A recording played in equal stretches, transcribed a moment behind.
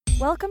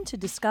Welcome to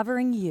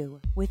Discovering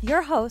You with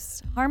your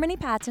hosts, Harmony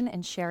Patton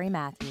and Sherry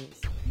Matthews.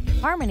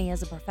 Harmony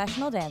is a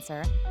professional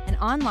dancer, an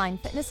online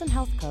fitness and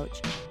health coach,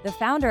 the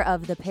founder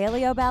of The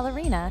Paleo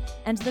Ballerina,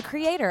 and the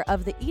creator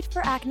of the Eat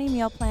for Acne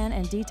meal plan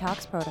and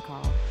detox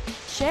protocol.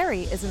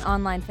 Sherry is an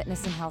online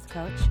fitness and health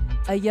coach,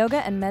 a yoga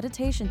and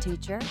meditation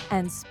teacher,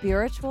 and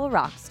spiritual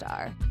rock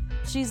star.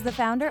 She's the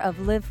founder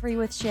of Live Free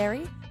with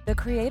Sherry, the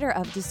creator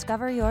of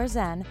Discover Your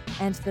Zen,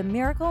 and the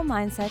Miracle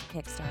Mindset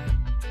Kickstart.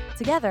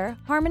 Together,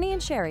 Harmony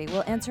and Sherry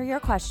will answer your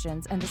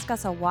questions and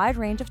discuss a wide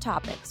range of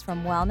topics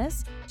from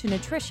wellness to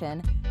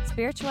nutrition,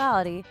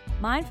 spirituality,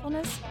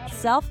 mindfulness,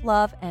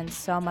 self-love, and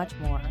so much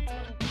more.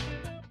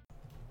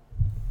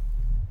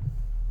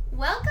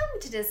 Welcome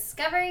to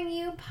Discovering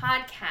You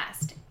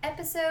podcast,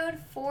 episode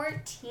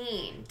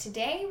 14.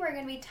 Today we're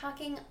going to be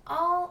talking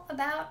all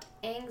about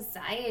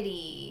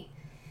anxiety.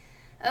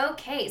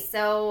 Okay,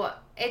 so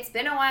it's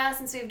been a while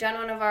since we've done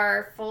one of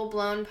our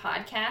full-blown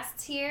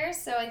podcasts here,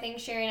 so I think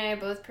Sherry and I are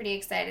both pretty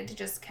excited to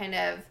just kind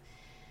of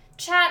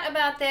chat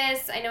about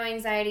this. I know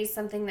anxiety is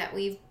something that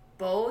we've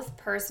both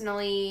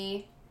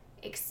personally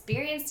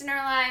experienced in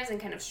our lives and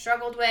kind of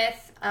struggled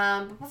with.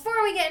 But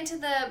before we get into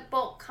the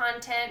bulk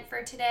content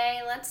for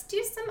today, let's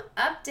do some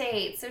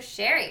updates. So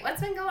Sherry,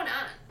 what's been going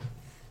on?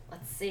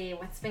 Let's see,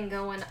 what's been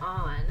going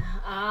on?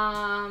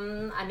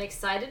 I'm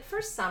excited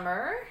for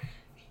summer.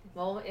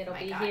 Well, it'll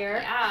be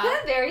here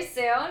very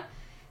soon.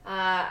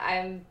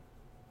 I'm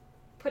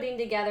putting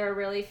together a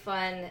really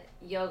fun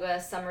yoga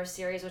summer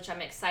series, which I'm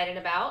excited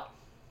about.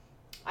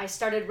 I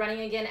started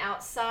running again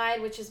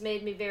outside, which has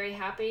made me very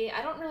happy.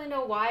 I don't really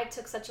know why I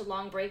took such a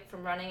long break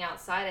from running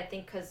outside. I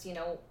think because,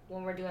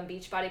 when we're doing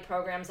Beachbody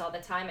programs all the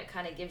time, it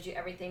kind of gives you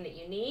everything that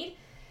you need.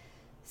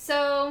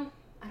 So,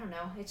 I don't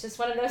know. It's just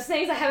one of those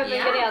things. I haven't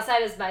been getting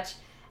outside as much.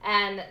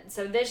 And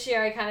so this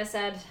year I kind of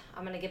said,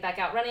 I'm going to get back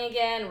out running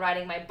again,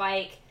 riding my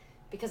bike,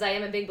 because I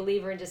am a big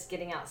believer in just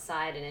getting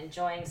outside and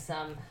enjoying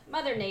some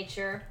Mother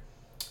Nature.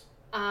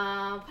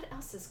 What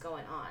else is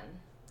going on?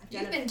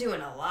 You've been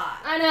doing a lot.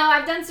 I know.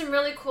 I've done some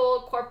really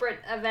cool corporate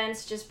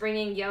events, just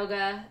bringing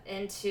yoga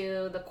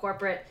into the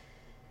corporate,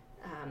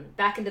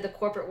 back into the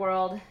corporate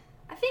world.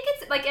 I think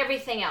it's like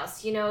everything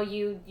else.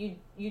 You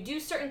do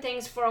certain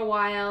things for a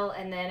while,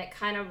 and then it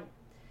kind of,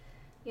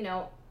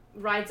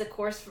 rides its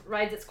course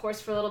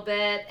for a little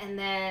bit, and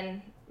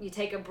then you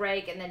take a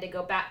break and then to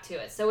go back to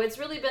it. So it's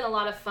really been a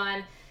lot of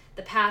fun.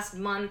 The past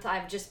month,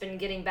 I've just been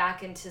getting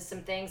back into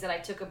some things that I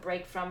took a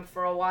break from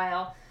for a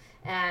while.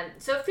 And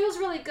so it feels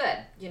really good,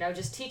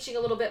 just teaching a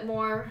little bit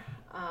more.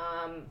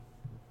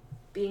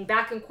 Being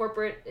back in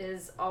corporate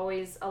is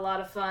always a lot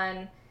of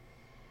fun.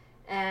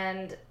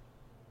 And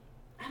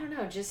I don't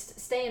know, just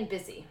staying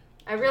busy.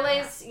 I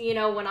realize,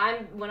 when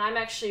I'm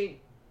actually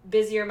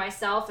busier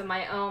myself in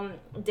my own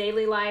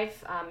daily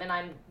life,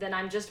 and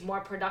I'm just more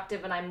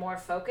productive and I'm more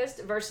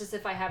focused versus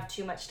if I have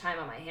too much time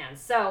on my hands.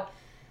 So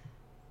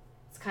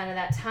it's kind of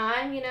that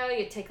time, you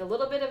take a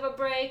little bit of a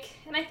break.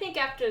 And I think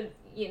after,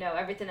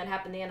 everything that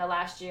happened the end of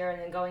last year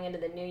and then going into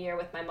the new year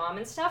with my mom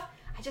and stuff,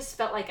 I just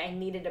felt like I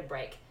needed a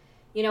break.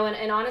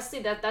 And honestly,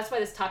 that's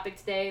why this topic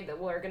today that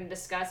we're going to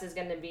discuss is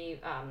going to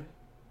be,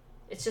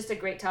 it's just a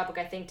great topic,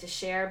 I think, to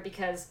share,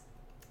 because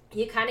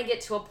you kind of get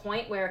to a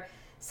point where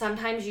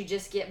sometimes you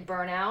just get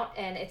burnout,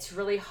 and it's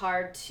really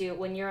hard to,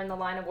 when you're in the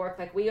line of work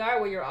like we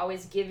are, where you're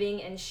always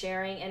giving and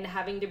sharing and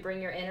having to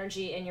bring your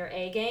energy and your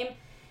A game.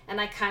 And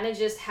I kind of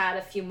just had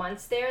a few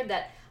months there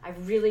that I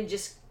really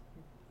just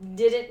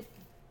didn't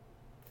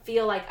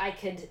feel like I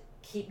could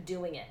keep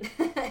doing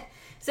it.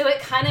 So it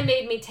kind of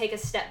made me take a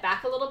step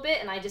back a little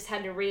bit, and I just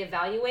had to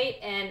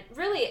reevaluate, and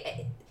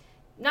really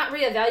not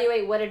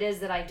reevaluate what it is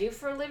that I do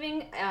for a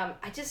living.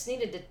 I just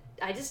needed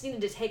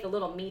to take a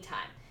little me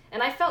time.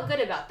 And I felt good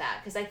about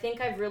that, because I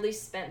think I've really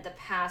spent the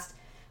past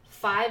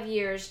 5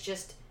 years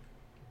just,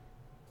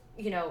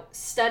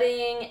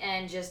 studying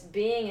and just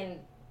being in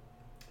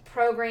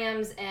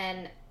programs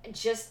and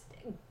just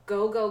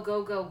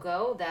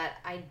go, that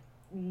I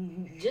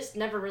just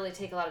never really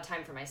take a lot of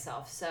time for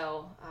myself.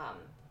 So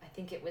I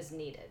think it was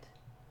needed.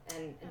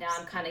 And now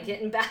I'm kind of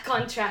getting back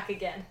on track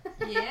again.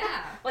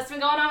 Yeah. What's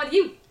been going on with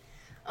you?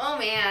 Oh,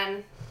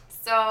 man.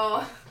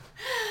 So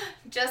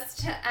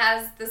just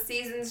as the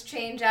seasons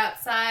change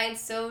outside,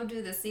 so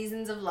do the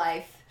seasons of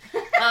life.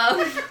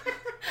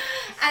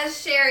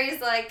 As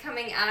Sherry's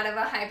coming out of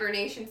a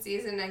hibernation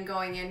season and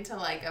going into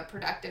a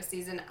productive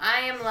season,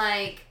 I've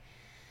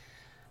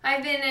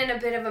been in a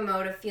bit of a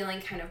mode of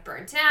feeling kind of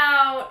burnt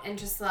out and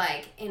just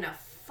in a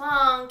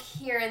funk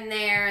here and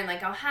there, and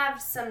I'll have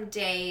some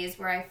days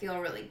where I feel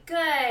really good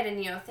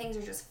and things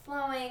are just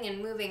flowing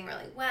and moving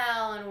really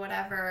well and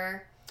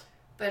whatever.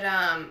 But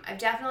I've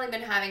definitely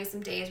been having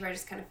some days where I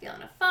just kind of feel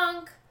in a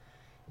funk,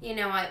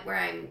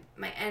 where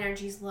my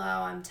energy's low,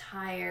 I'm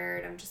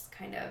tired, I'm just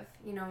kind of,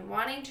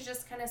 wanting to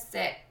just kind of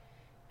sit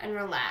and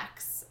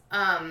relax.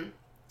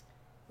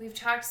 We've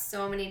talked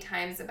so many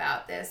times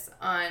about this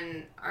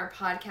on our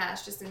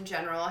podcast, just in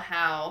general,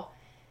 how,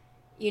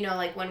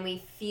 when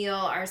we feel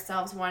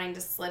ourselves wanting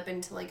to slip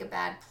into a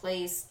bad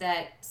place,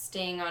 that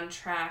staying on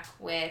track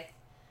with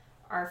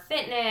our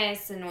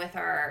fitness and with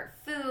our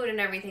food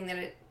and everything,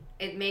 that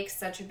it makes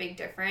such a big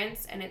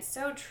difference. And it's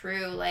so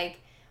true.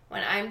 Like,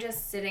 when I'm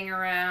just sitting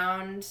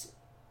around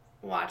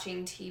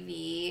watching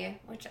TV,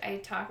 which I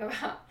talk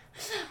about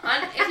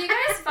on, if you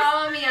guys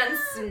follow me on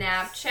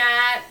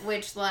Snapchat,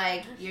 which,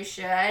 like, you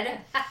should,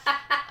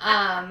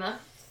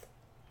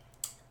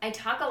 I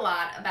talk a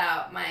lot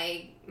about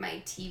my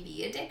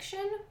TV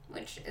addiction,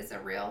 which is a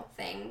real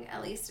thing,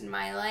 at least in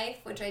my life,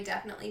 which I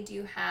definitely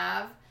do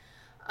have.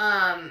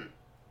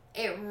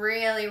 It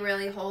really,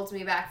 really holds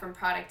me back from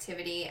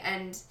productivity,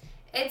 and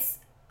it's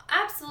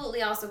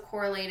absolutely also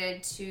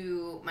correlated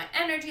to my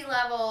energy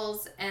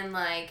levels, and,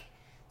 like,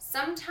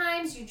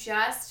 sometimes you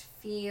just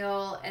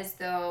feel as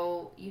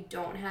though you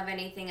don't have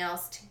anything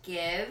else to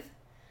give.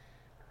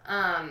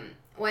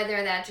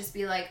 Whether that just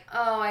be like,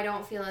 oh, I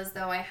don't feel as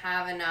though I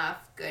have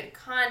enough good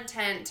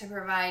content to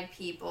provide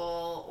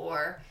people,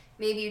 or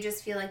maybe you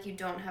just feel like you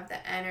don't have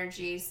the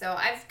energy. So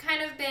I've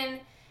kind of been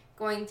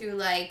going through,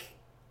 like,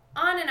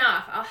 on and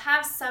off. I'll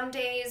have some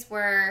days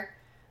where,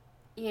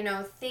 you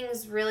know,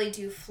 things really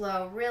do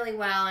flow really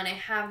well and I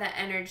have that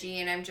energy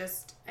and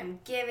I'm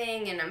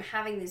giving and I'm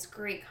having these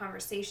great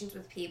conversations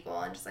with people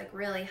and just, like,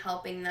 really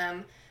helping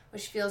them,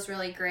 which feels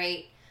really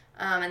great.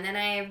 And then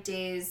I have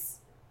days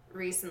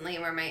recently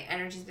where my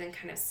energy's been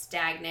kind of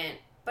stagnant,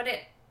 but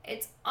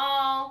it's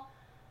all,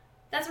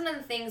 that's one of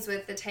the things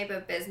with the type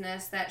of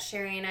business that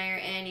Sherry and I are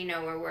in, you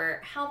know, where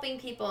we're helping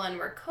people and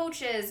we're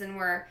coaches and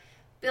we're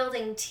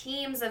building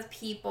teams of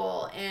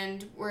people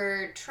and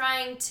we're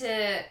trying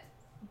to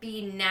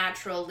be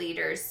natural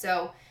leaders.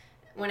 So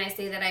when I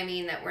say that, I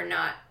mean that we're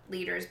not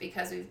leaders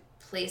because we've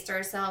placed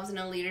ourselves in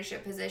a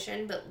leadership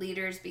position, but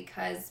leaders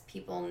because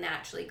people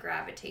naturally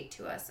gravitate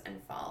to us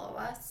and follow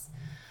us.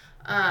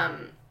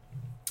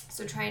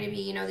 So trying to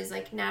be, you know, these,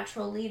 like,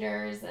 natural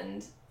leaders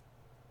and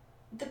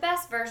the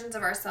best versions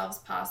of ourselves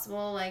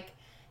possible. Like,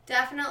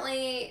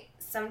 definitely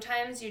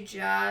sometimes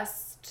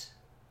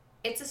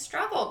it's a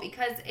struggle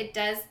because it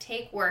does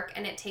take work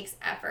and it takes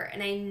effort.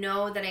 And I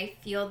know that I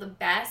feel the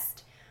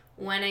best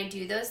when I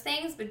do those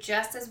things, but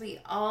just as we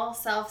all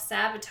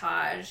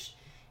self-sabotage,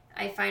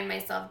 I find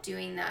myself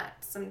doing that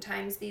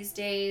sometimes these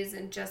days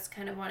and just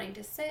kind of wanting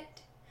to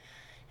sit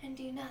and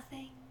do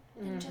nothing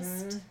and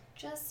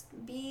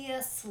just be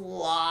a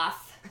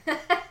sloth.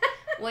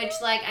 Which,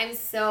 like, I'm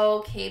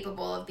so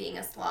capable of being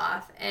a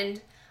sloth, and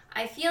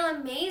I feel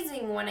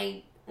amazing when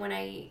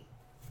I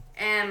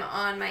am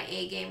on my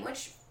A game,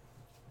 which,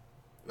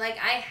 like,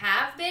 I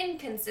have been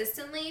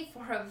consistently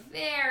for a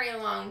very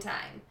long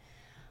time.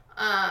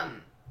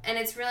 And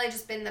it's really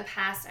just been the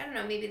past, I don't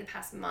know, maybe the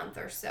past month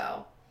or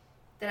so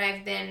that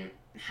I've been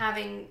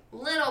having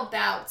little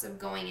bouts of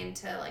going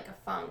into, like, a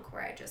funk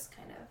where I just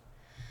kind of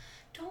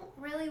don't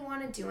really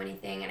want to do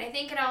anything. And I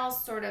think it all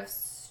sort of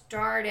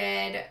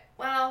started,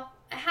 well,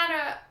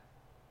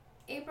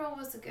 April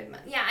was a good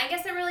month. Yeah, I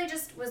guess it really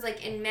just was,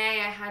 like, in May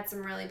I had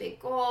some really big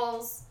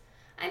goals.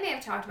 I may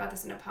have talked about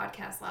this in a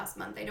podcast last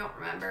month. I don't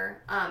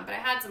remember. But I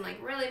had some,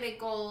 like, really big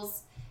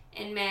goals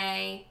in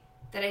May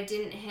that I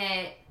didn't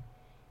hit.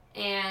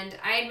 And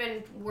I had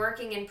been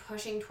working and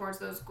pushing towards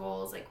those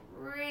goals, like,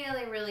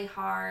 really, really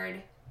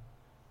hard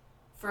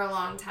for a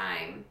long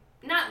time.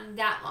 Not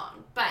that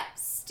long, but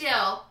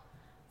still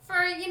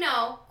for, you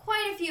know,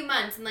 quite a few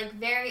months, and, like,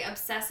 very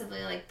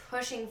obsessively, like,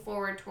 pushing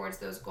forward towards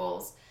those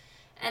goals.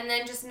 And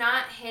then just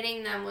not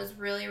hitting them was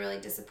really, really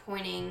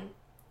disappointing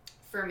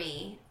for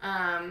me.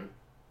 And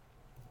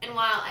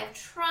while I've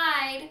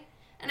tried,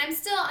 and I'm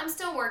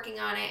still working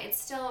on it,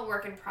 it's still a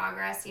work in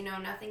progress, you know,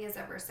 nothing is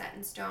ever set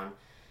in stone.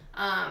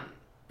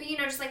 But, you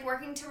know, just, like,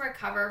 working to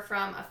recover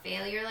from a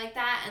failure like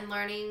that and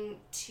learning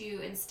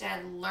to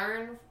instead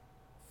learn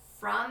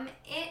from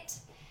it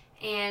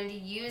and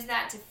use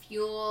that to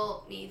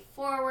fuel me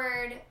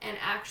forward and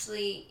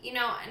actually, you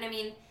know, and I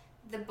mean,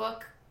 the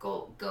book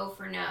Go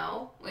for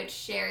No, which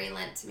Sherry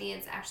lent to me,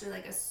 it's actually,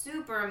 like, a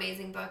super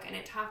amazing book, and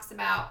it talks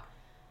about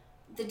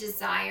the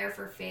desire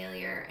for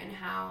failure and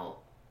how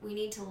we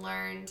need to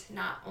learn to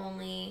not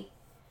only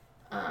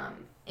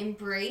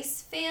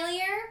embrace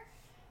failure,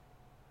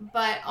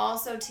 but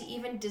also to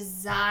even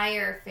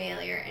desire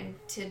failure and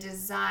to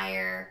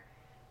desire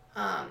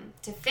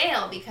to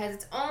fail, because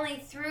it's only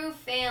through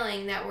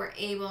failing that we're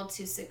able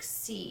to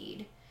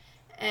succeed.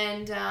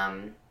 And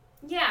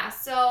yeah,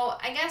 so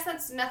I guess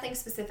that's nothing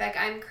specific.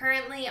 I'm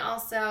currently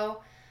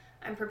also,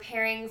 I'm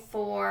preparing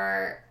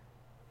for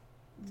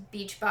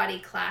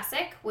Beachbody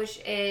Classic, which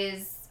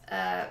is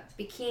a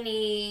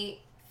bikini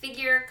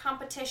figure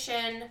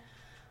competition.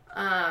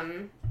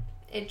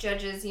 It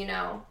judges, you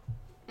know,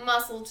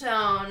 muscle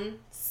tone,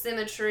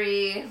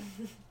 symmetry,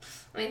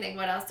 let me think,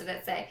 what else did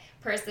it say?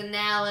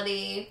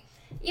 Personality.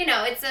 You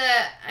know,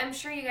 I'm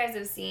sure you guys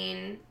have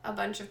seen a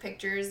bunch of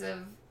pictures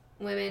of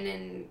women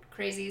in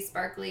crazy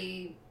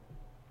sparkly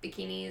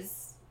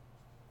bikinis,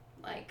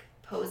 like,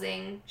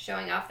 posing,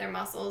 showing off their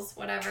muscles,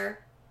 whatever.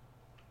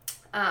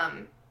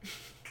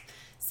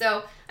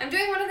 So I'm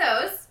doing one of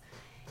those,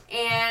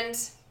 and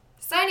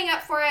signing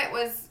up for it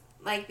was,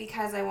 like,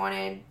 because I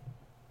wanted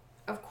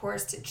of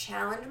course, to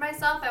challenge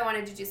myself. I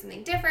wanted to do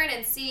something different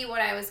and see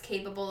what I was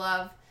capable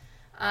of.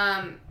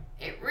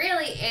 It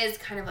really is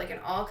kind of like an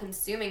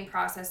all-consuming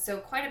process. So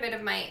quite a bit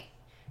of my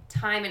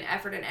time and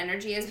effort and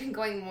energy has been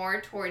going more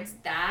towards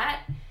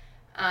that.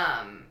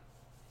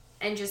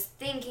 And just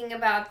thinking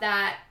about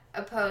that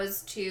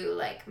opposed to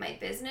like my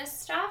business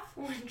stuff,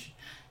 which,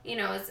 you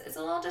know, is a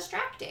little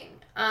distracting.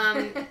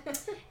 And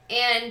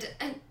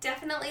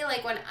definitely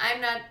like when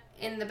I'm not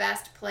in the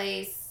best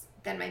place,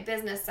 then my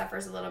business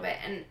suffers a little bit.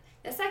 And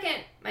the second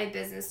my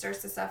business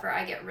starts to suffer,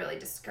 I get really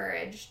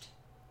discouraged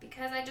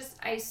because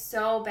I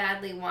so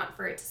badly want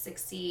for it to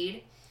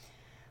succeed.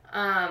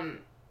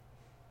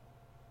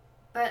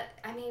 But,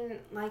 I mean,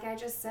 like I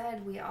just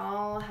said, we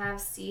all have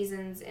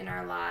seasons in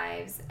our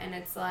lives, and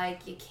it's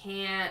like you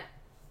can't,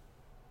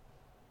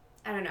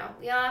 I don't know,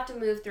 we all have to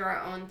move through our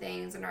own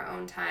things in our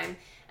own time.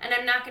 And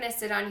I'm not going to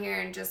sit on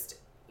here and just,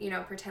 you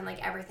know, pretend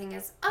like everything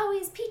is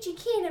always peachy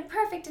keen and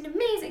perfect and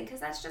amazing, because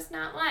that's just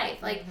not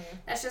life. Like,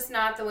 that's just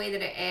not the way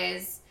that it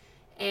is.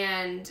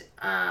 And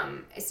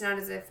it's not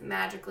as if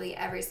magically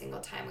every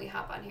single time we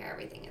hop on here,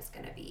 everything is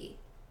going to be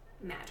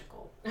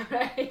magical.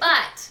 Right.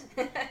 But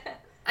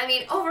I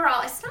mean,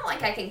 overall, it's not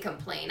like I can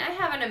complain. I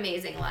have an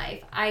amazing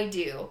life. I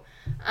do.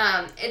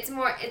 It's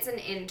an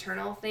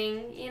internal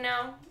thing, you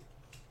know?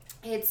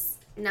 It's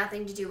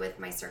nothing to do with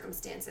my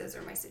circumstances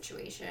or my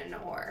situation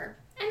or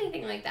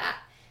anything like that.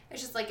 It's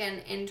just like an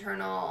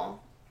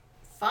internal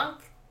funk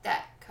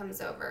that comes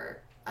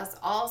over us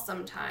all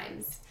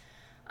sometimes.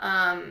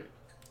 And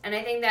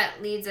I think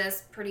that leads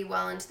us pretty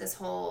well into this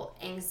whole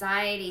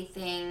anxiety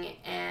thing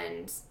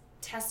and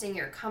testing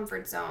your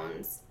comfort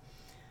zones.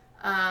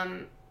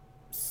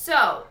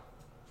 So,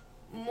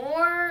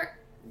 more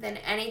than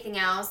anything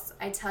else,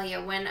 I tell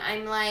you, when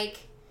I'm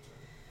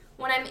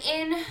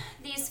in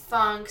these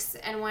funks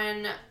and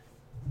when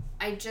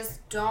I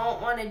just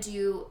don't want to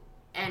do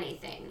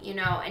anything, you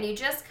know, and you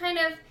just kind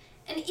of,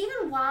 and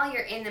even while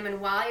you're in them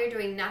and while you're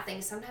doing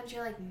nothing, sometimes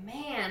you're like,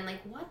 man,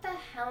 like, what the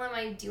hell am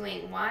I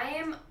doing? Why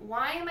am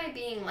I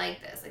being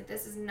like this? Like,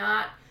 this is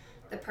not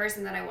the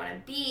person that I want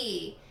to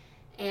be.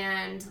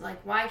 And,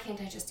 like, why can't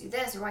I just do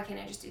this or why can't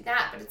I just do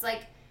that? But it's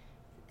like,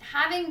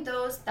 having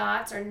those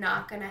thoughts are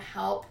not going to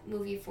help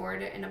move you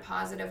forward in a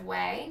positive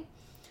way.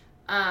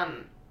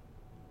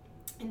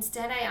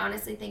 Instead, I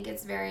honestly think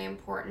it's very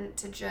important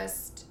to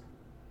just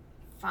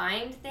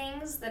find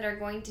things that are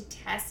going to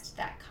test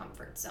that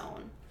comfort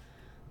zone.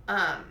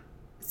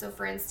 So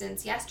for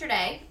instance,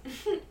 yesterday,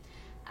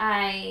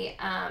 I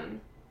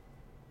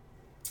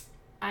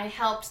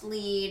helped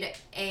lead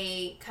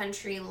a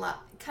Country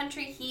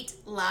Heat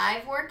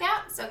live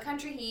workout. So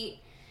Country Heat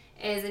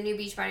is a new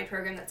Beachbody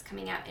program that's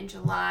coming out in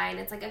July, and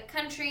it's like a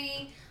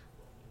country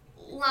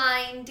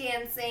line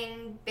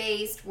dancing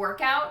based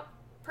workout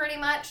pretty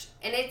much.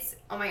 And it's,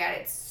 oh my God,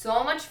 it's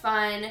so much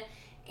fun.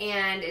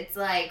 And it's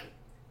like,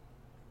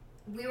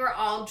 we were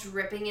all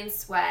dripping in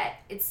sweat.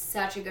 It's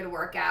such a good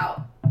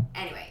workout.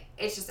 Anyway,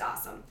 it's just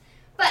awesome.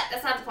 But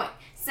that's not the point.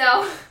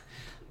 So,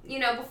 you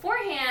know,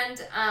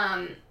 beforehand,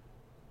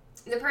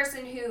 the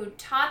person who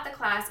taught the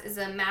class is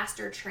a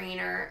master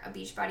trainer, a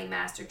Beachbody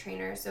master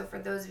trainer. So for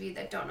those of you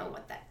that don't know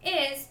what that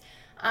is,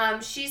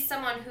 she's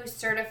someone who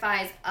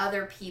certifies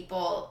other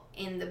people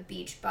in the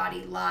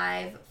Beachbody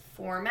Live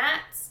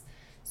formats.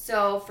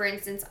 So for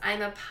instance,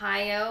 I'm a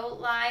PiYo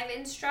Live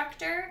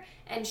instructor,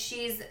 and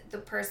she's the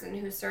person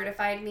who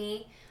certified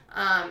me.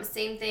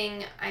 Same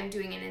thing, I'm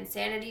doing an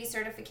Insanity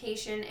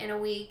certification in a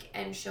week,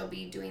 and she'll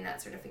be doing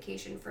that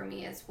certification for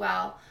me as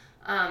well.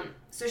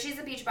 So she's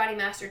a Beachbody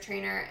master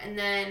trainer. And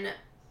then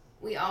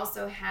we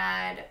also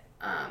had,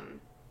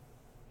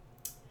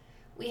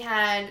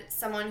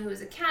 someone who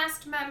was a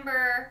cast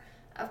member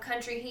of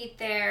Country Heat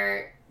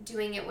there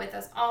doing it with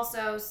us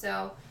also.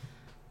 So,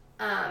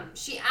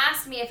 she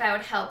asked me if I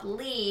would help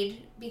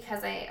lead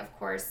because I, of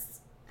course,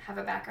 have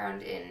a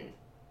background in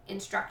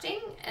instructing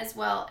as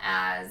well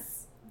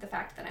as the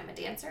fact that I'm a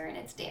dancer and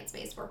it's a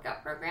dance-based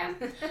workout program.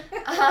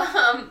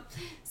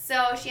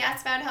 So she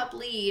asked if I would help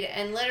lead,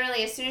 and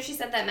literally as soon as she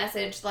sent that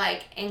message,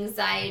 like,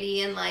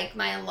 anxiety and, like,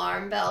 my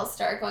alarm bells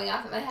start going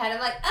off in my head. I'm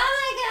like,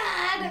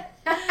 oh my God!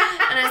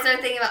 And I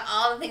started thinking about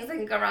all the things that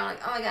can go wrong.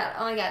 Like, oh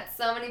my God,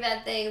 so many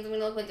bad things. I'm going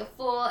to look like a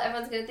fool.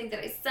 Everyone's going to think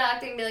that I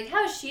suck. They're going to be like,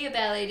 how is she a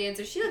ballet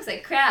dancer? She looks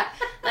like crap.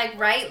 Like,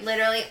 right?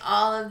 Literally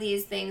all of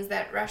these things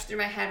that rush through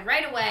my head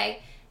right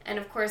away. And,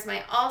 of course,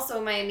 my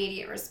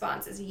immediate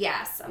response is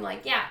yes. I'm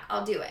like, yeah,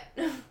 I'll do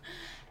it.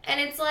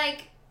 And it's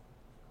like,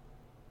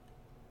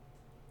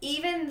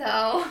 even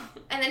though,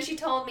 and then she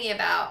told me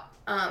about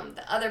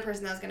the other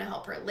person that was going to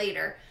help her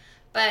later.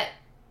 But,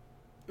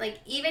 like,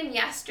 even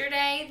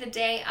yesterday, the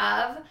day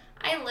of,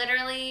 I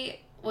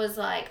literally was,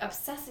 like,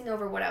 obsessing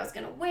over what I was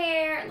going to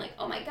wear and, like,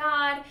 oh, my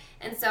God.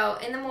 And so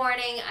in the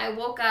morning, I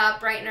woke up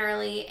bright and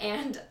early,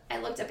 and I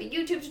looked up a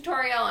YouTube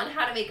tutorial on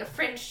how to make a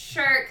fringe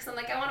shirt because I'm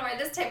like, I want to wear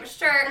this type of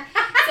shirt.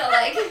 So,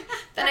 like,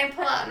 then I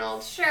pull out an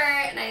old shirt,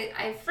 and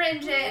I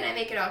fringe it, and I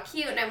make it all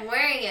cute, and I'm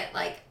wearing it,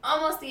 like,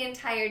 almost the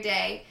entire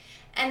day.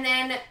 And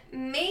then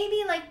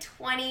maybe like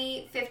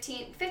 15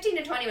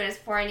 to 20 minutes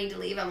before I need to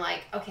leave, I'm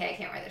like, okay, I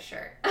can't wear this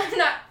shirt. I'm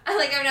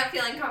not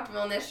feeling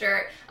comfortable in this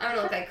shirt. I'm going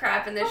to look like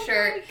crap in this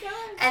shirt. My gosh.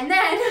 And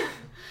then,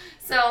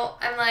 so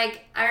I'm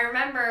like, I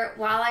remember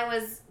while I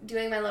was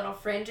doing my little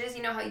fringes,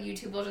 you know how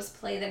YouTube will just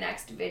play the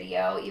next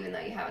video even though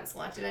you haven't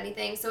selected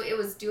anything? So it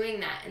was doing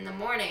that in the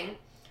morning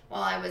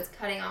while I was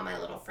cutting all my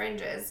little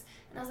fringes.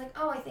 And I was like,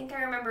 oh, I think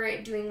I remember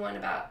it doing one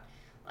about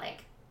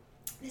like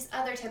this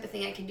other type of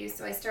thing I can do.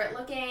 So I start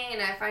looking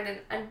and I find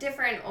a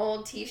different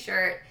old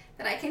t-shirt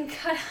that I can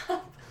cut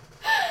up.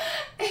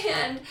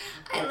 And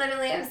I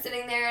literally am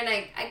sitting there and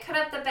I cut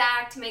up the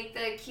back to make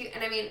the cute,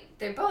 and I mean,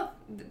 they're both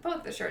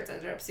the shirts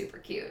ended up super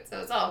cute,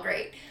 so it's all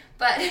great.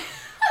 But,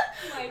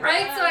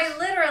 right? So I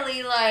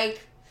literally,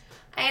 like,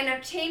 I end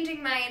up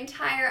changing my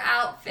entire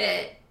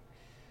outfit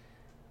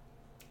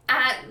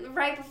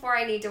right before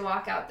I need to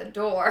walk out the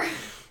door.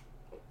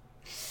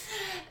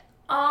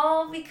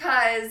 All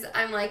because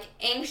I'm, like,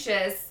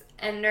 anxious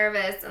and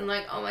nervous and,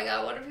 like, oh my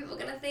God, what are people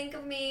gonna think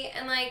of me?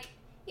 And, like,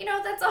 you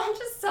know, that's all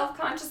just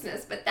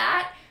self-consciousness. But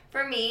that,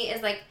 for me,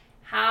 is, like,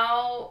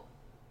 how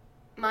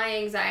my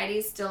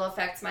anxiety still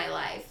affects my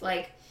life.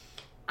 Like,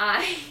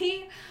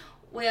 I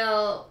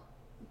will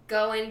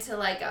go into,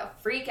 like, a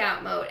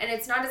freak-out mode. And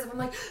it's not as if I'm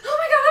like, oh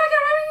my God, what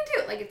am I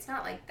gonna do? Like, it's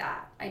not like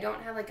that. I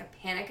don't have, like, a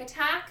panic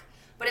attack.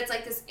 But it's,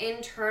 like, this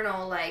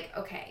internal, like,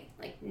 okay,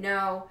 like,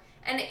 no.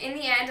 And in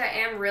the end, I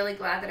am really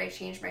glad that I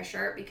changed my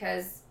shirt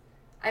because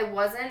I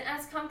wasn't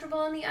as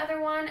comfortable in the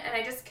other one. And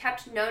I just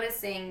kept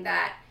noticing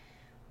that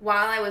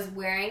while I was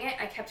wearing it,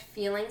 I kept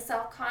feeling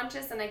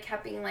self-conscious and I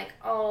kept being like,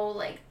 oh,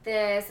 like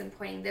this and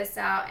pointing this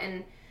out.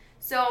 And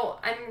so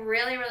I'm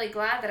really, really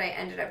glad that I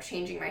ended up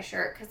changing my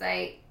shirt because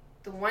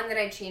the one that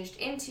I changed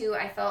into,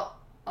 I felt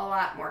a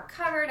lot more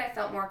covered. I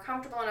felt more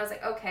comfortable and I was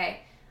like, okay,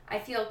 I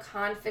feel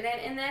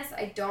confident in this.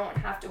 I don't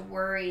have to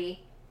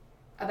worry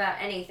about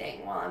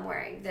anything while I'm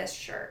wearing this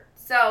shirt.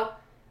 So,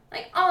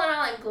 like, all in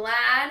all, I'm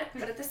glad,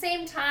 but at the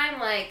same time,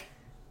 like,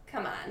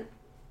 come on.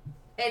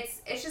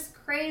 It's just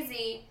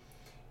crazy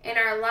in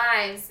our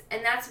lives,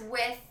 and that's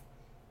with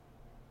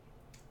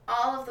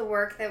all of the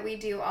work that we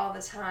do all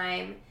the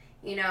time.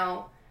 You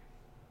know,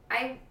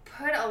 I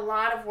put a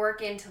lot of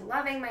work into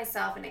loving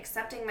myself and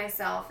accepting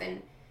myself,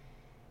 and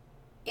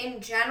in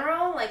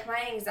general, like,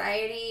 my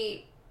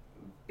anxiety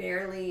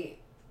barely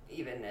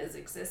even is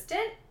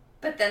existent.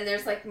 But then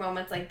there's, like,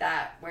 moments like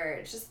that where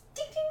it's just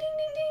ding, ding, ding,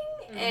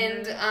 ding,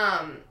 ding.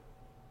 Mm-hmm. And,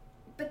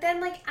 but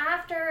then, like,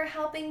 after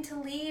helping to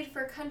lead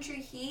for Country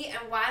Heat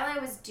and while I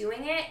was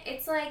doing it,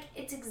 it's, like,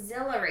 it's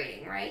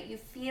exhilarating, right? You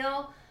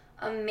feel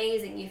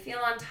amazing. You feel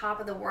on top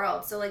of the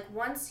world. So, like,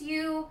 once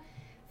you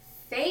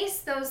face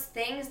those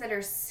things that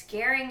are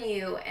scaring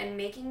you and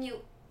making you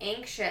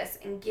anxious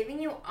and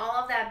giving you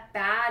all of that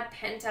bad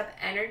pent-up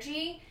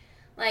energy,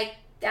 like,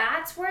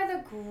 that's where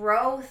the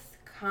growth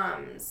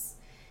comes.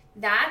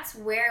 That's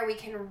where we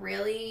can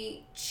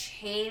really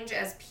change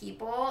as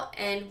people,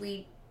 and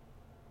we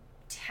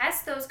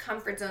test those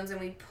comfort zones and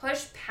we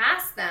push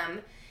past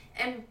them.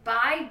 And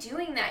by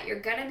doing that, you're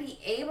going to be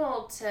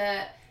able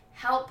to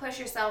help push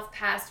yourself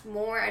past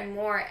more and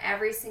more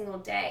every single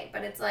day.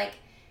 But it's like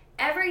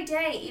every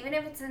day, even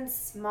if it's in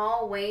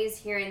small ways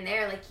here and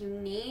there, like, you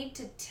need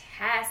to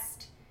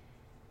test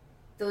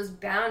those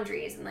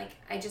boundaries. And, like,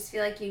 I just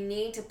feel like you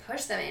need to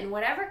push them in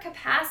whatever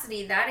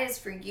capacity that is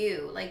for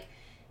you. Like,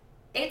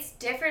 it's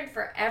different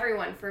for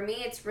everyone. For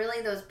me, it's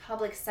really those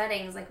public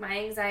settings. Like, my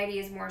anxiety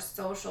is more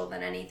social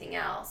than anything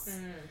else.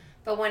 Mm.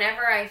 But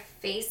whenever I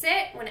face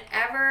it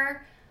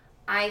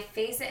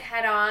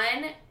head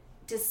on,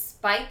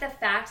 despite the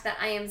fact that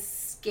I am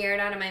scared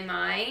out of my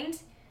mind,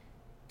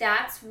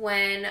 that's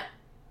when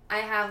I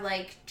have,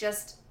 like,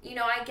 just, you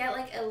know, I get,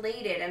 like,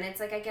 elated. And it's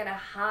like I get a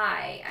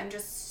high. I'm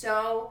just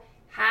so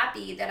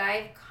happy that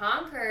I've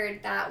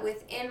conquered that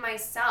within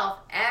myself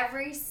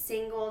every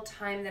single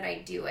time that I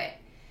do it.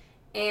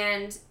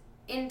 And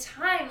in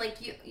time, like,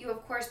 you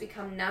of course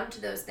become numb to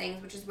those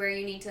things, which is where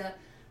you need to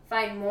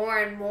find more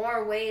and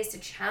more ways to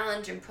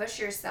challenge and push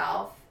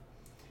yourself.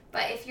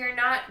 But if you're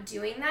not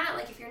doing that,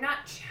 like, if you're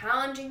not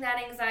challenging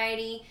that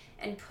anxiety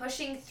and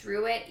pushing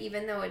through it,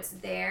 even though it's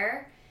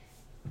there,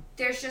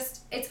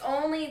 it's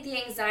only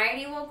the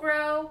anxiety will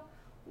grow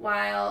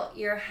while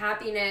your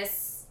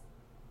happiness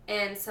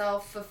and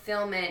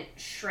self-fulfillment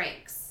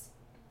shrinks.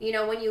 You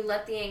know, when you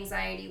let the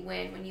anxiety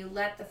win, when you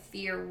let the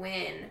fear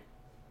win,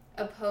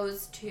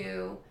 opposed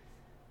to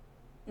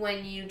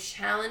when you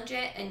challenge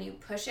it and you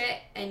push it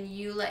and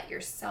you let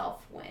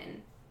yourself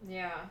win.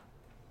 Yeah.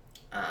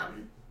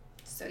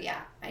 So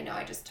yeah, I know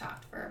I just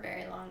talked for a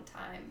very long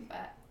time,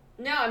 but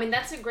no, I mean,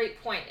 that's a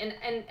great point. And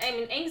I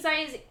mean,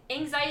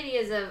 anxiety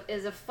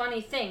is a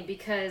funny thing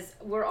because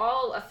we're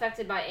all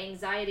affected by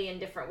anxiety in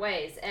different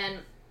ways. And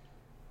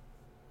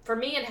for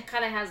me, it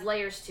kind of has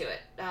layers to it.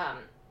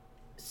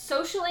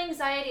 Social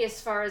anxiety, as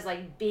far as,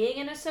 like, being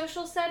in a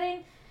social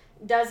setting,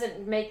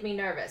 doesn't make me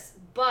nervous.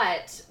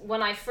 But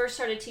when I first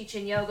started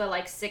teaching yoga,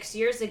 like, 6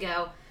 years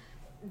ago,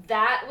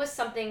 that was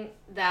something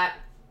that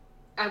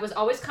I was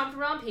always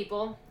comfortable around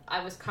people.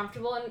 I was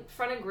comfortable in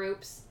front of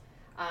groups.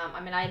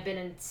 I had been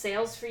in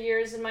sales for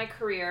years in my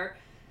career.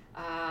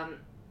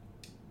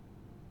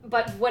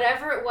 But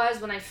whatever it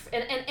was when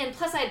and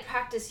plus I had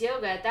practiced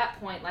yoga at that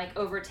point, like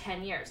over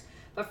 10 years.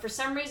 But for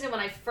some reason, when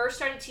I first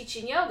started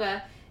teaching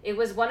yoga, it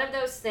was one of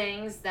those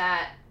things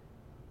that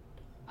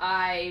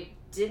I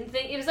didn't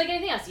think, it was like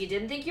anything else. You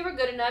didn't think you were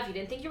good enough. You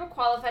didn't think you were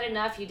qualified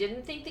enough. You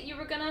didn't think that you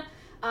were going to,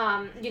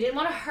 you didn't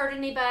want to hurt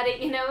anybody,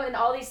 and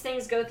all these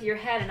things go through your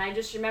head. And I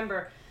just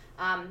remember,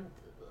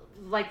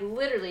 like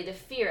literally the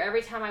fear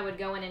every time I would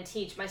go in and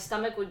teach, my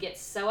stomach would get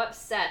so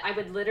upset. I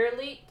would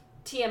literally,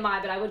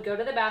 TMI, but I would go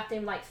to the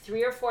bathroom like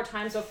 3 or 4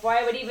 times before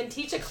I would even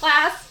teach a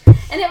class.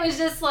 And it was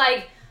just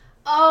like,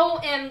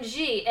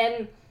 OMG.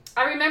 And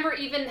I remember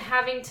even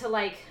having to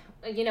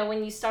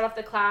when you start off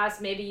the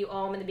class, maybe you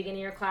in the beginning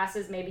of your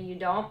classes, maybe you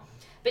don't.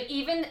 But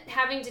even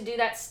having to do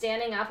that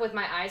standing up with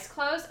my eyes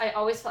closed, I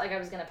always felt like I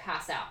was going to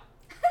pass out.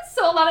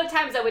 So a lot of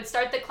times I would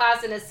start the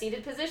class in a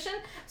seated position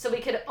so we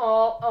could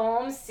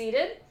all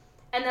seated.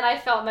 And then I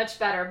felt much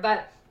better.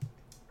 But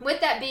with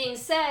that being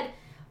said,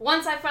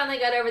 once I finally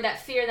got over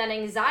that fear, that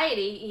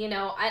anxiety, and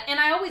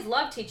I always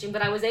loved teaching,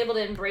 but I was able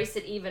to embrace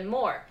it even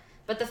more.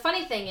 But the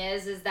funny thing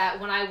is that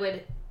when I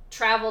would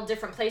travel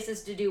different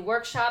places to do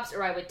workshops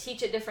or I would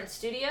teach at different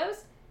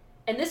studios,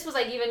 and this was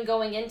like even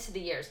going into the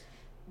years,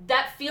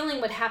 that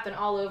feeling would happen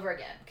all over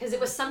again. Because it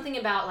was something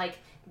about like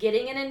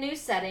getting in a new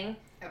setting,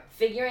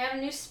 figuring out a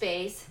new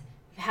space,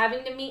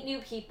 having to meet new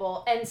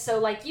people. And so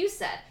like you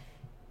said,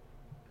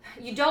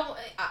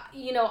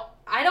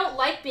 I don't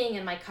like being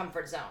in my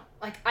comfort zone.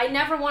 Like, I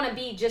never want to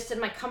be just in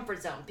my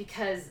comfort zone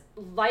because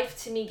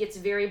life to me gets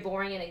very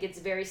boring and it gets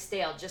very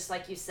stale, just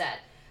like you said.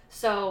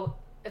 So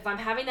if I'm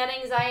having that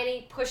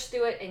anxiety, push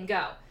through it and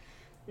go.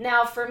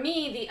 Now, for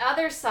me, the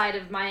other side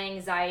of my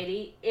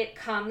anxiety, it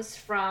comes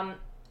from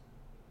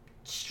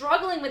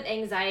struggling with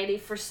anxiety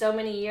for so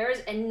many years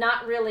and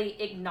not really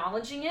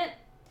acknowledging it.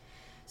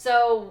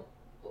 So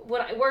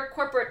when I work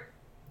corporate,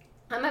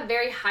 I'm a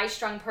very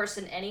high-strung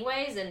person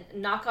anyways, and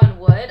knock on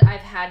wood,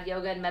 I've had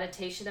yoga and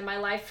meditation in my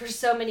life for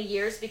so many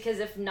years, because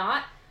if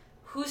not,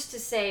 who's to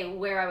say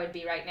where I would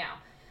be right now?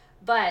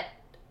 But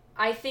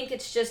I think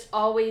it's just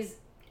always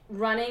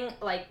running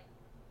like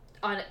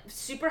on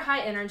super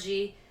high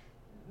energy,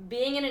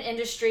 being in an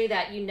industry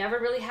that you never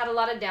really had a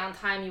lot of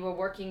downtime, you were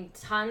working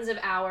tons of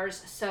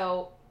hours,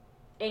 so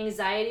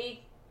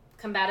anxiety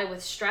combated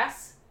with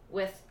stress,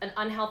 with an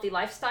unhealthy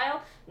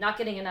lifestyle, not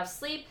getting enough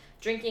sleep,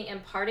 drinking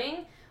and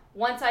partying.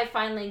 Once I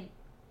finally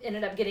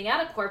ended up getting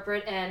out of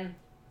corporate and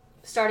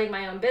starting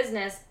my own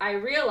business, I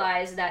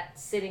realized that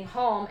sitting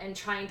home and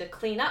trying to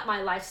clean up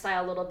my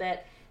lifestyle a little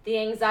bit, the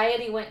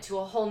anxiety went to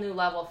a whole new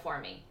level for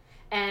me.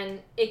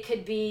 And it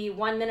could be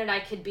 1 minute I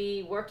could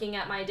be working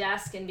at my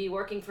desk and be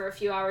working for a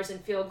few hours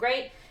and feel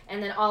great,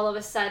 and then all of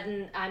a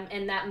sudden I'm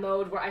in that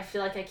mode where I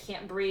feel like I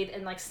can't breathe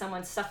and like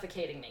someone's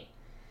suffocating me.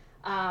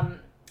 And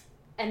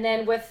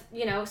then with,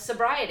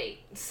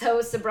 sobriety.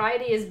 So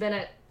sobriety has been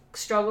a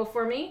struggle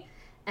for me.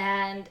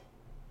 And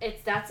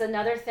that's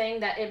another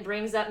thing that it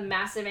brings up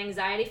massive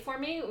anxiety for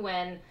me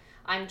when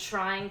I'm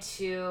trying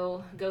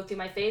to go through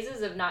my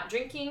phases of not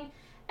drinking.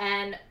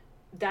 And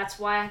that's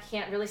why I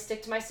can't really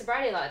stick to my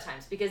sobriety a lot of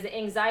times, because the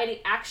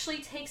anxiety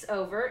actually takes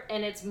over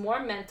and it's more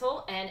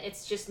mental, and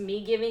it's just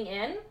me giving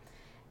in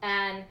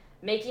and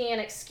making an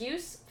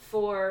excuse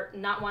for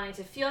not wanting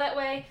to feel that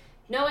way,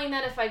 knowing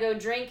that if I go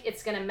drink,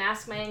 it's going to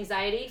mask my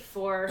anxiety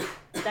for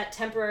that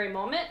temporary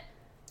moment,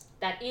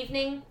 that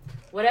evening,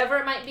 whatever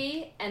it might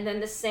be, and then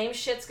the same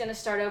shit's going to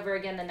start over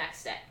again the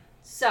next day.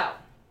 So,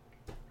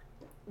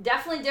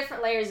 definitely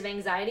different layers of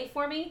anxiety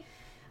for me.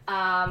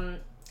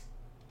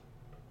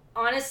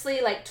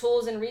 Honestly, like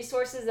tools and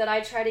resources that I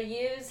try to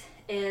use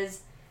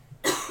is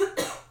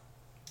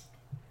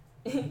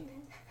the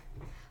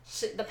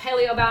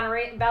paleo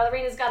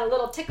ballerina's got a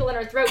little tickle in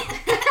her throat.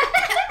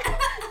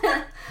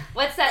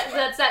 What's that?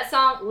 That's that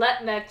song,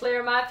 Let Me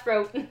Clear My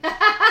Throat.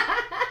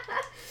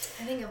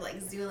 I think of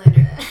like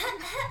Zoolander.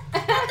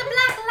 The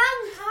black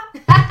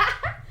lung pop.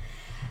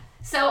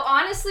 So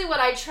honestly, what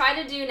I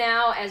try to do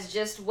now as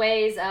just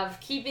ways of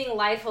keeping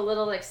life a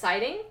little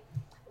exciting,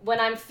 when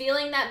I'm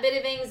feeling that bit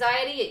of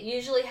anxiety, it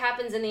usually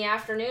happens in the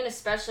afternoon,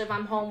 especially if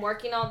I'm home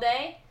working all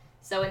day.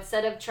 So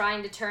instead of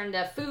trying to turn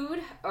to food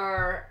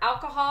or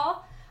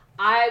alcohol,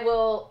 I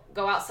will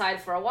go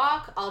outside for a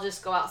walk. I'll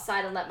just go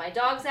outside and let my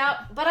dogs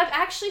out. But I've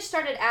actually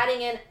started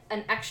adding in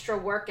an extra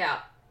workout.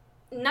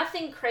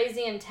 Nothing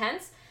crazy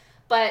intense,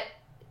 but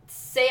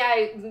say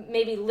I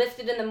maybe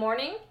lifted in the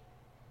morning.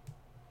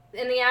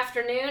 In the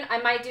afternoon,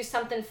 I might do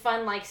something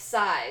fun like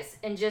size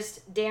and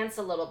just dance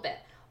a little bit.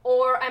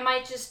 Or I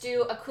might just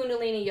do a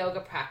Kundalini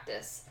yoga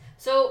practice.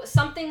 So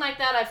something like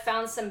that, I've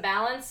found some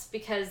balance,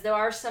 because there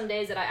are some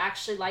days that I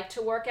actually like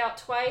to work out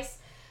twice.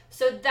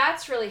 So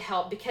that's really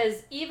helped,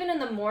 because even in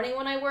the morning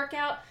when I work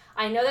out,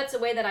 I know that's a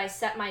way that I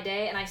set my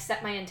day and I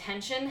set my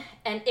intention,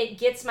 and it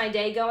gets my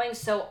day going,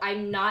 so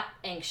I'm not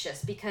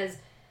anxious, because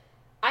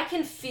I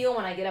can feel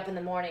when I get up in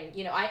the morning,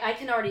 you know, I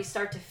can already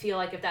start to feel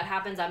like if that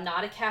happens, I'm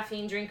not a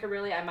caffeine drinker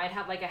really. I might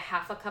have like a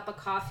half a cup of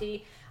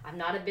coffee. I'm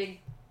not a big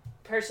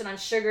person on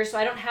sugar, so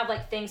I don't have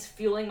like things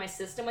fueling my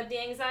system with the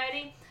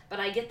anxiety, but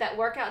I get that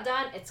workout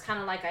done. It's kind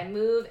of like I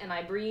move and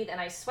I breathe and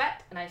I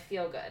sweat and I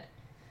feel good.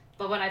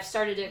 But when I've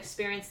started to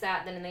experience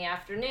that, then in the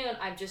afternoon,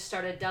 I've just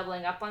started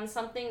doubling up on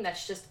something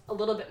that's just a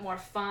little bit more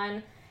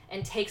fun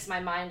and takes my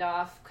mind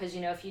off. Because,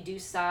 you know, if you do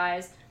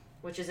Size,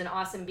 which is an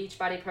awesome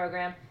Beachbody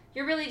program,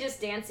 you're really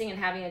just dancing and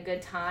having a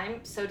good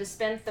time. So to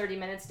spend 30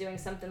 minutes doing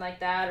something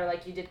like that, or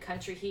like you did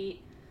Country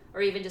Heat,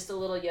 or even just a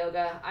little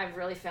yoga, I've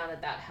really found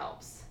that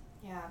helps.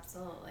 Yeah,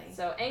 absolutely.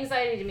 So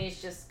anxiety to me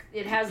is just,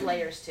 it has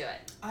layers to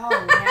it.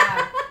 Oh,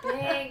 yeah.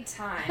 Big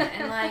time.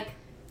 And, like,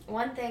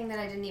 one thing that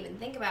I didn't even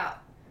think about,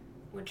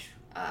 which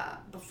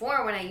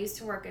before when I used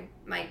to work at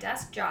my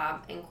desk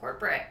job in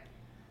corporate,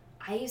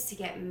 I used to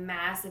get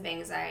massive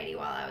anxiety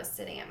while I was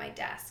sitting at my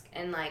desk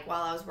and like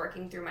while I was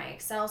working through my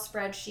Excel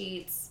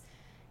spreadsheets,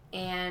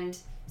 and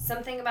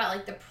something about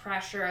like the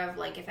pressure of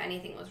like if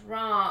anything was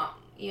wrong,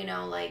 you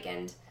know, like,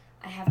 and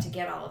I have to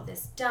get all of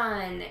this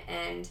done,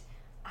 and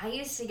I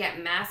used to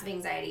get massive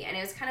anxiety, and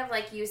it was kind of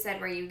like you said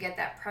where you get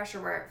that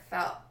pressure where it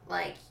felt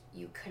like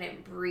you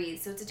couldn't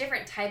breathe. So it's a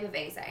different type of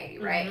anxiety,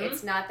 right? Mm-hmm.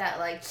 It's not that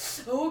like,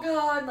 oh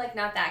God, like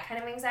not that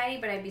kind of anxiety,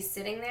 but I'd be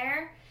sitting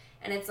there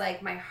and it's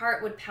like my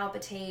heart would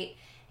palpitate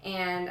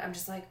and I'm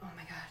just like, oh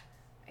my God,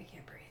 I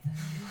can't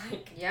breathe.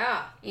 Like,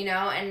 yeah. You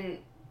know, and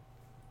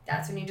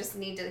that's when you just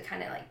need to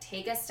kind of like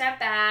take a step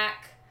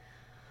back,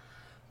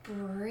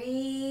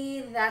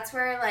 breathe. That's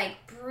where like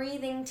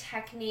breathing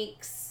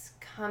techniques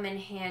come in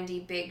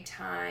handy big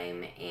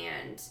time,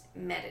 and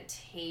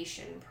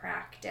meditation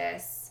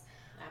practice.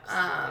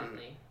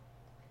 Absolutely.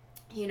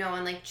 You know,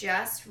 and like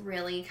just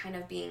really kind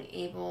of being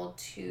able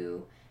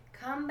to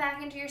come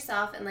back into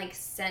yourself and like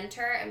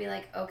center and be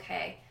like,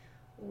 okay,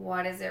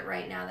 what is it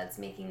right now that's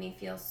making me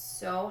feel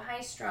so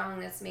high strung,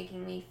 that's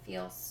making me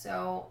feel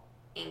so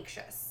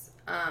anxious?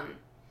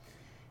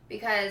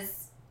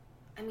 Because,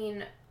 I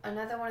mean,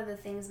 another one of the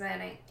things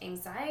about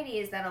anxiety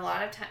is that a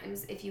lot of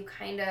times if you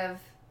kind of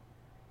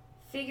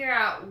figure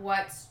out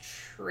what's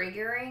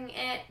triggering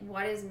it,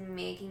 what is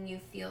making you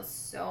feel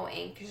so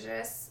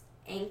anxious,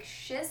 and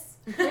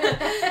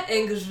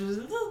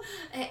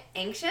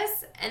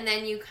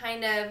then you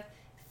kind of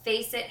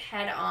face it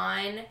head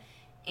on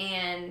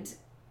and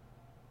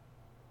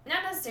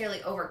not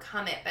necessarily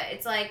overcome it, but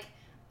it's like,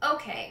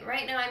 okay,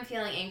 right now I'm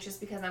feeling anxious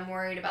because I'm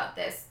worried about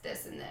this,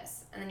 this, and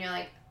this. And then you're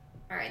like,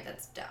 all right,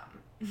 that's dumb.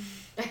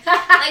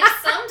 Like,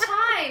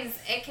 sometimes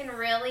it can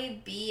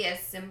really be as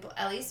simple,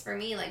 at least for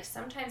me, like,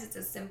 sometimes it's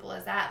as simple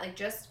as that. Like,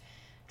 just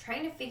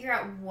trying to figure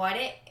out what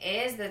it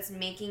is that's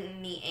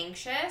making me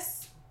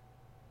anxious.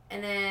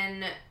 And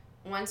then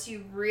once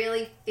you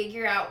really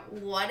figure out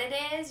what it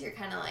is, you're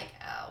kind of like,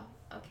 oh,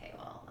 okay,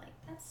 well, like,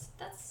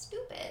 that's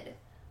stupid.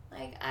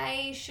 Like,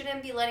 I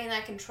shouldn't be letting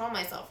that control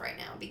myself right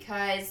now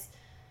because,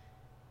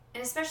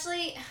 and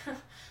especially,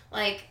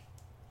 like,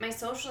 my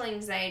social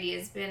anxiety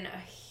has been a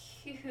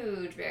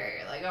huge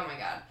barrier. Like, oh my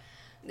God.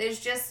 There's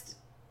just,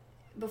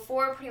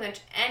 before pretty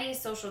much any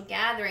social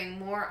gathering,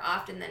 more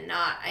often than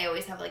not, I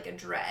always have, like, a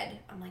dread.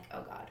 I'm like,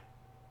 oh God.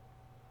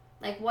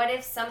 Like, what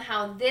if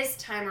somehow this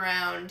time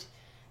around,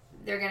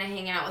 they're going to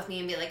hang out with me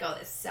and be like, oh,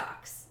 this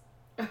sucks.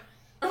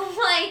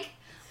 Like,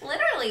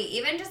 literally,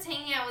 even just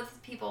hanging out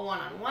with people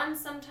one-on-one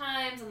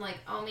sometimes, I'm like,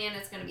 oh man,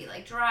 it's going to be,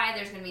 like, dry.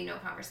 There's going to be no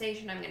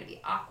conversation. I'm going to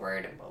be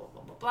awkward and blah, blah,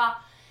 blah, blah, blah.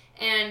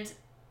 And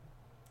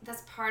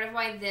that's part of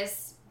why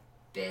this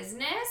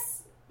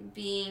business,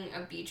 being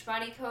a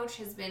Beachbody coach,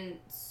 has been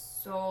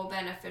so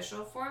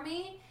beneficial for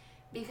me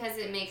because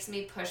it makes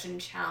me push and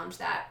challenge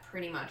that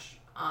pretty much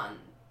on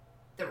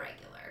the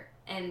regular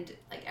and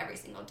like every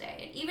single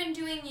day. And even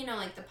doing, you know,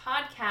 like the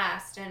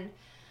podcast and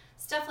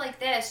stuff like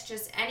this,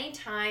 just any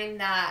time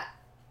that,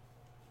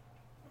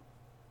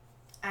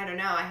 I don't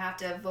know, I have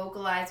to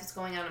vocalize what's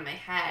going on in my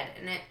head.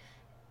 And it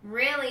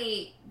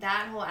really,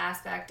 that whole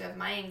aspect of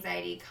my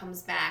anxiety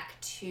comes back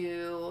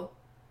to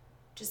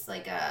just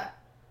like a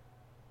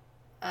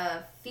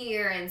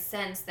fear and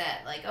sense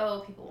that like,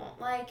 oh, people won't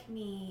like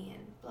me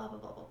and blah, blah,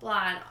 blah, blah,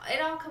 blah. And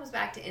it all comes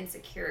back to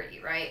insecurity,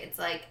 right? It's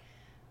like,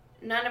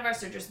 none of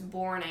us are just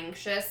born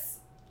anxious.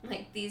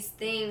 Like, these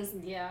things,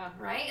 yeah,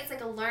 right? It's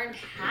like a learned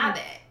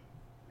habit,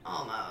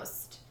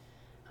 almost.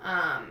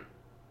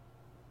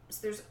 So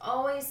there's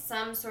always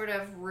some sort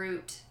of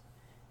root.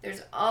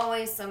 There's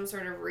always some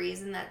sort of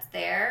reason that's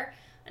there.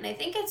 And I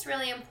think it's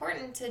really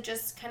important to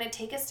just kind of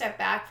take a step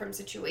back from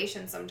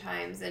situations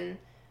sometimes and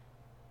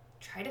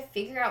try to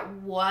figure out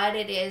what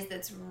it is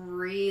that's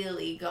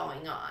really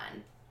going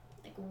on.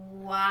 Like,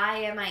 why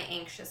am I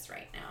anxious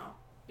right now?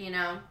 You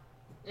know?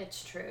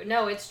 It's true.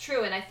 No, it's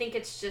true. And I think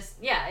it's just,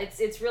 yeah,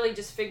 it's really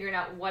just figuring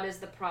out what is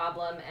the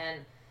problem,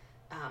 and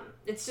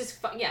it's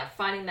just,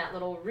 finding that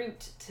little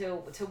root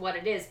to what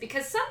it is.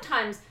 Because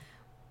sometimes,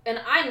 and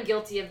I'm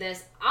guilty of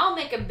this, I'll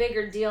make a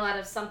bigger deal out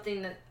of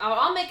something that,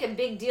 I'll make a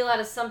big deal out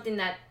of something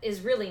that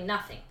is really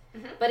nothing.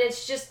 Mm-hmm. But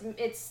it's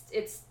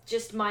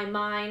just my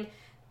mind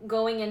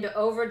going into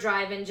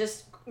overdrive and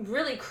just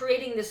really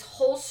creating this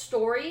whole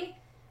story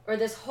or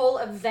this whole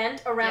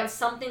event around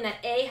something that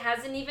A,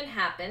 hasn't even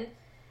happened,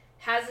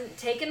 hasn't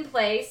taken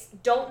place,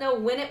 don't know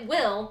when it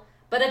will,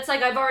 but it's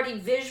like I've already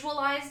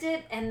visualized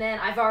it, and then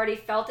I've already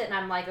felt it, and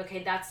I'm like,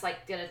 okay, that's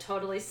like gonna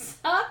totally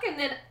suck. And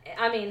then,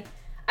 I mean,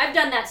 I've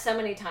done that so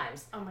many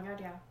times. Oh my God,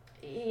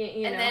 yeah.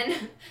 You know? And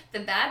then the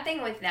bad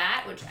thing with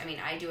that, which, I mean,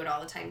 I do it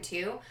all the time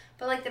too,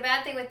 but like the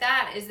bad thing with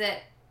that is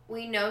that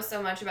we know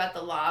so much about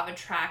the law of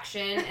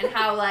attraction and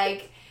how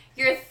like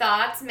your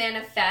thoughts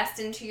manifest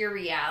into your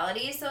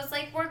reality. So it's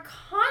like we're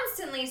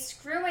constantly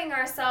screwing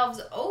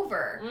ourselves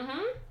over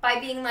by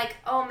being like,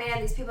 oh man,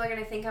 these people are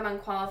going to think I'm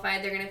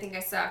unqualified. They're going to think I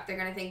suck. They're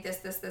going to think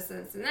this,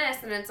 and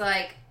this. And it's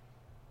like,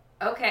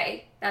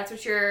 okay, that's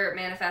what you're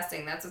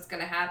manifesting. That's what's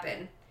going to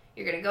happen.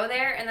 You're going to go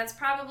there, and that's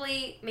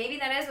probably, maybe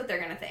that is what they're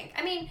going to think.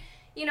 I mean,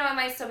 you know, it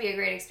might still be a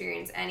great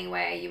experience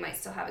anyway. You might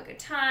still have a good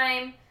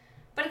time.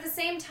 But at the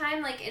same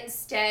time, like,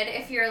 instead,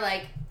 if you're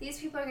like, these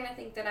people are going to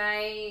think that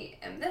I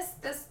am this,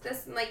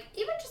 and like,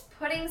 even just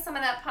putting some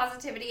of that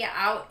positivity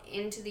out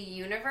into the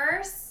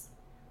universe,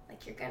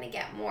 like, you're going to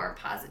get more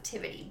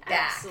positivity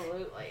back.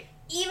 Absolutely.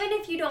 Even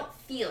if you don't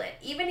feel it,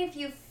 even if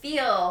you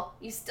feel,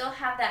 you still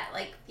have that,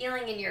 like,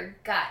 feeling in your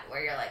gut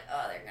where you're like,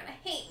 oh, they're going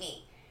to hate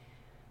me.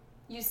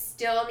 You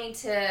still need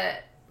to,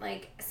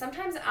 like,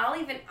 sometimes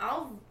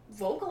I'll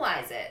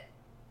vocalize it.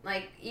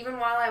 Like, even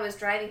while I was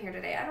driving here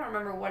today, I don't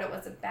remember what it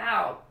was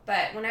about,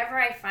 but whenever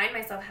I find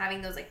myself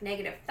having those, like,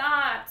 negative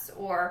thoughts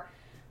or,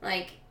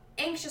 like,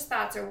 anxious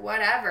thoughts or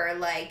whatever,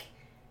 like,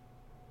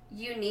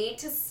 you need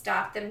to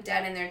stop them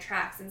dead in their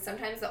tracks. And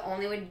sometimes the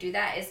only way to do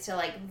that is to,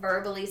 like,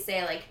 verbally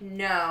say, like,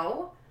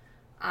 no,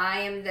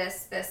 I am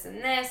this,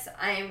 and this.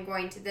 I am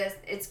going to this.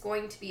 It's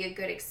going to be a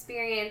good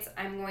experience.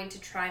 I'm going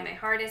to try my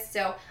hardest.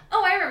 So,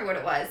 oh, I remember what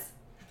it was.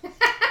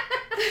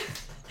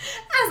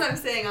 As I'm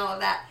saying all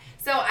of that.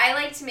 So I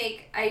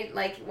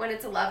like when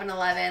it's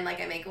 11/11, like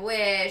I make a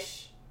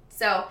wish.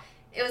 So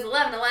it was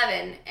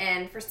 11/11,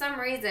 and for some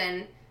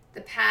reason,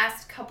 the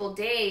past couple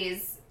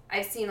days,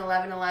 I've seen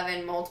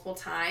 11/11 multiple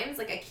times.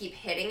 Like I keep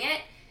hitting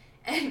it,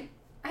 and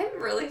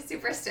I'm really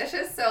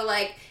superstitious. So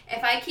like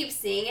if I keep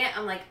seeing it,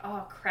 I'm like,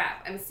 oh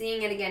crap, I'm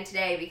seeing it again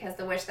today because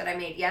the wish that I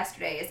made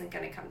yesterday isn't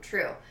going to come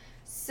true.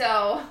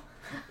 So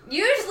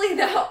usually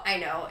though, I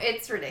know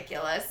it's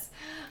ridiculous.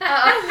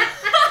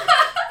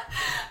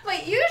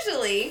 But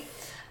usually,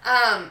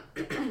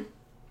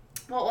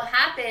 what will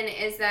happen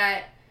is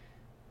that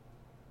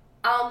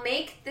I'll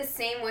make the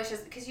same wishes,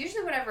 because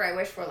usually whatever I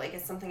wish for, like,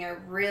 is something I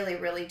really,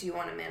 really do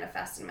want to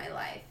manifest in my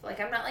life. Like,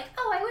 I'm not like,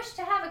 oh, I wish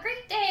to have a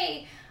great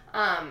day.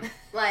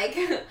 Like,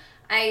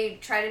 I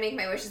try to make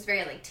my wishes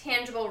very, like,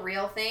 tangible,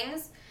 real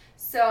things.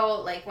 So,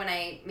 like, when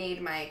I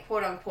made my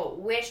quote-unquote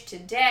wish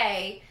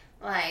today,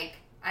 like,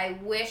 I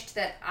wished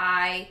that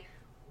I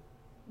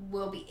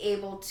will be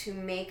able to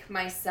make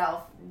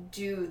myself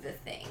do the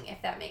thing,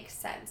 if that makes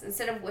sense.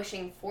 Instead of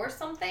wishing for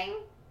something,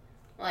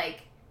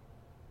 like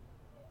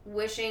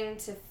wishing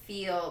to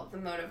feel the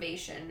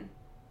motivation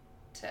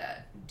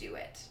to do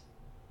it,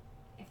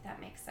 if that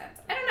makes sense.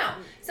 I don't know.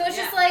 So it's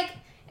just like,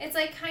 it's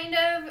like kind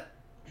of,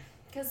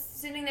 because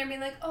sitting there being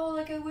like, oh,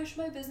 like I wish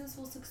my business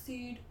will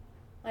succeed.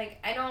 Like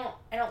I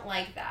don't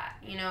like that,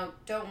 you know,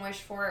 don't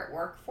wish for it,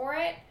 work for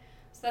it.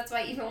 So that's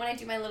why even when I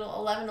do my little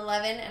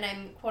 11/11 and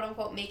I'm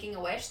quote-unquote making a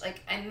wish,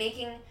 like I'm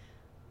making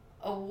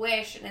a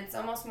wish and it's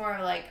almost more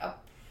like a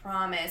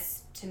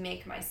promise to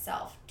make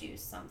myself do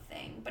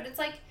something. But it's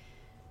like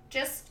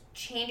just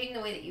changing the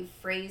way that you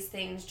phrase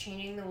things,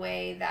 changing the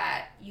way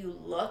that you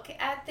look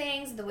at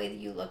things, the way that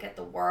you look at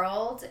the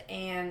world,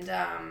 and,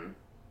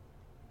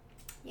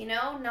 you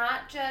know,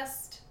 not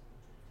just,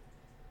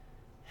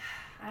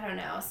 I don't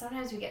know,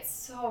 sometimes we get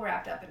so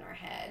wrapped up in our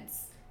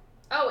heads.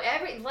 Oh,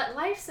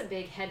 life's a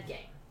big head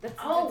game. That's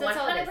 100%. all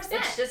it is.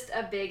 It's just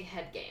a big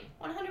head game.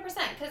 100%.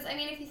 Because, I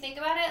mean, if you think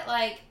about it,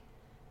 like,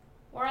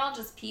 we're all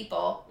just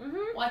people.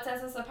 Mm-hmm. What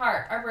sets us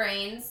apart? Our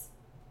brains.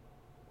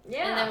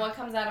 Yeah. And then what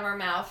comes out of our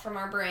mouth from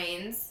our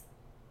brains.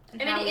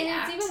 And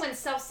it's even when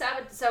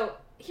self-sabotage. So,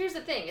 here's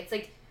the thing. It's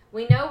like,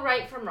 we know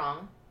right from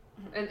wrong.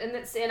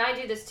 Mm-hmm. And I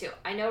do this too.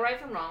 I know right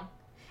from wrong.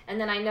 And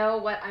then I know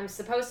what I'm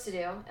supposed to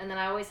do. And then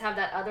I always have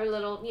that other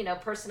little, you know,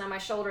 person on my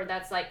shoulder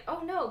that's like,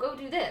 oh, no, go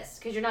do this.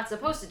 Because you're not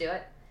supposed to do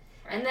it.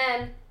 Right. And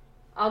then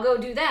I'll go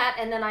do that.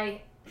 And then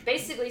I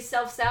basically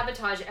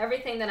self-sabotage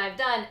everything that I've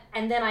done.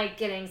 And then I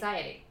get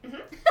anxiety. Mm-hmm.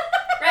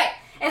 Right.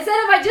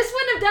 Instead of I just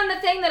wouldn't have done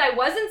the thing that I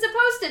wasn't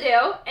supposed to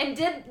do and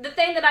did the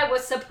thing that I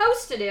was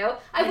supposed to do,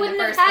 I wouldn't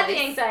have had the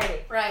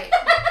anxiety. Right.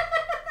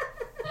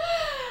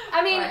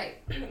 I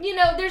mean, you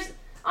know,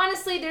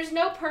 honestly, there's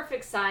no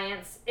perfect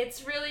science.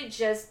 It's really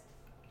just,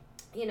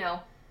 you know,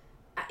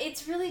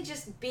 it's really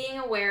just being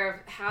aware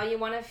of how you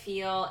want to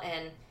feel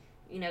and,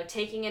 you know,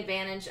 taking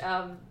advantage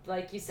of,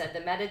 like you said,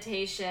 the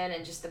meditation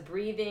and just the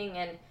breathing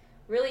and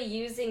really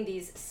using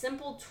these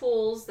simple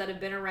tools that have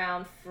been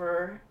around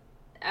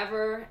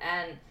forever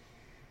and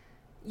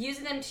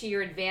using them to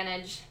your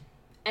advantage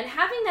And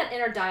having that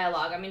inner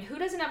dialogue, I mean, who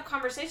doesn't have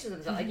conversations with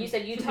themselves? Like you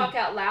said, you talk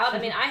out loud.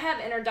 I mean, I have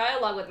inner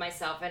dialogue with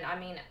myself, and I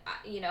mean,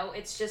 you know,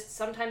 it's just,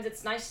 sometimes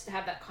it's nice to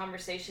have that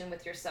conversation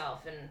with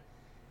yourself, and,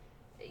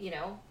 you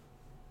know,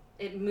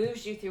 it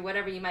moves you through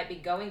whatever you might be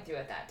going through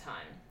at that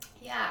time.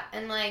 Yeah,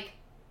 and like,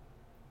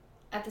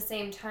 at the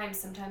same time,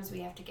 sometimes we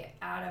have to get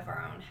out of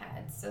our own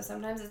heads. So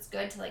sometimes it's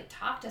good to like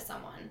talk to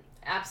someone.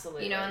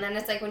 Absolutely. You know, and then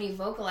it's like when you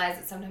vocalize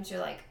it, sometimes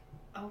you're like,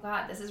 oh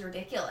God, this is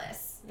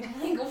ridiculous.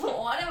 Like,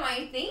 what am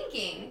I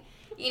thinking?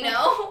 You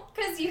know?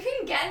 Because you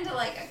can get into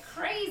like a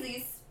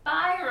crazy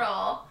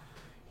spiral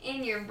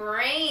in your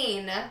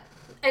brain.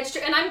 It's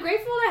true, and I'm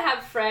grateful to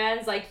have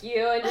friends like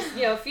you and just,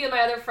 you know, a few of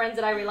my other friends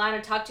that I rely on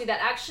and talk to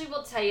that actually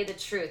will tell you the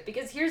truth.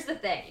 Because here's the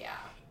thing. Yeah.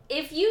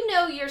 If you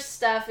know your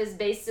stuff is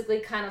basically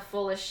kind of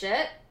full of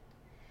shit,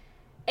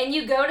 and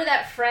you go to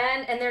that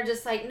friend and they're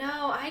just like,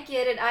 no, I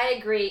get it, I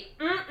agree.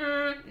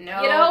 No.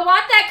 You don't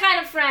want that kind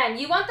of friend.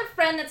 You want the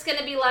friend that's going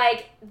to be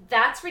like,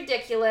 that's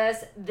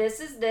ridiculous, this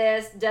is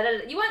this,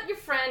 da-da-da. You want your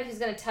friend who's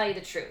going to tell you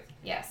the truth.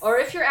 Yes. Or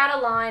if you're out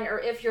of line or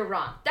if you're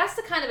wrong. That's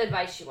the kind of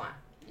advice you want.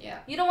 Yeah.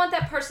 You don't want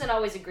that person that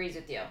always agrees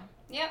with you.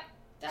 Yep.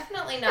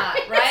 Definitely not,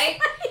 right?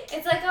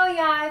 It's like, oh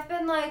yeah, I've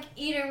been like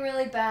eating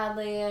really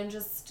badly and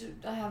just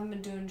I haven't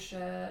been doing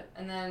shit.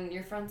 And then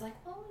your friend's like,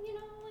 well, you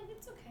know, like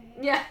it's okay.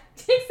 Yeah,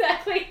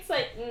 exactly. It's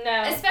like,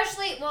 no.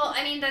 Especially, well,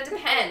 I mean, that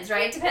depends,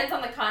 right? It depends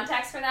on the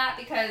context for that,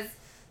 because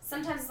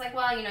sometimes it's like,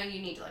 well, you know,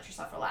 you need to let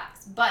yourself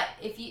relax. But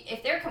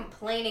if they're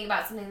complaining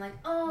about something like,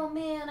 oh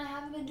man, I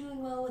haven't been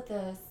doing well with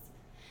this,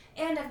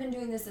 and I've been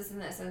doing this,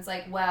 and this, and it's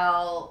like,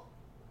 well,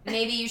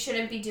 maybe you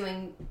shouldn't be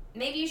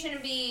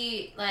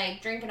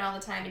like drinking all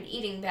the time and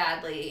eating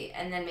badly,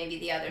 and then maybe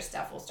the other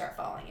stuff will start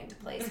falling into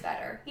place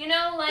better. You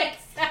know, like,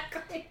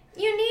 exactly.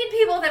 You need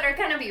people that are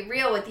going to be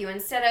real with you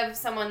instead of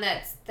someone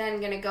that's then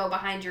going to go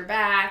behind your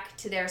back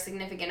to their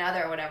significant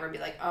other or whatever and be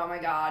like, oh my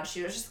God,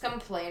 she was just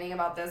complaining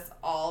about this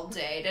all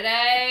day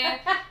today.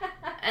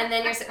 And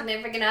then your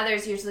significant other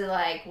is usually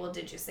like, well,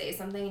 did you say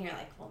something? And you're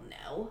like, well,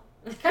 no.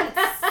 I can't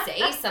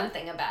say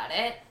something about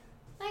it.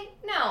 Like,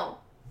 no.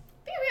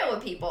 Be real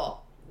with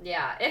people.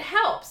 Yeah, it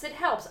helps. It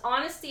helps.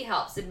 Honesty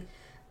helps. And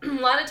a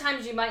lot of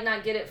times you might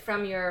not get it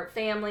from your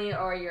family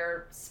or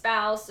your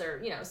spouse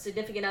or, you know,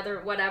 significant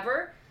other,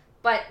 whatever.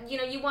 But, you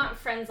know, you want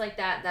friends like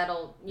that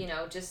that'll, you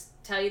know,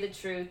 just tell you the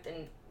truth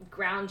and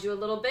ground you a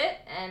little bit.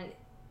 And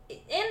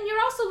you're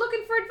also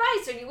looking for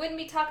advice, or you wouldn't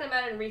be talking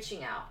about it and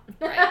reaching out.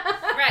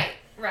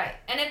 Right.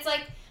 And it's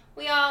like,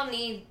 we all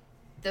need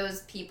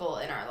those people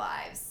in our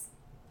lives.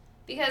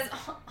 Because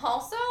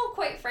also,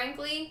 quite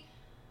frankly,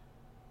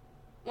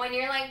 when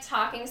you're like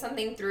talking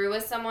something through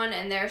with someone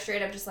and they're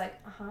straight up just like,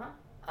 oh,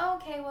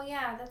 okay, well,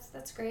 yeah,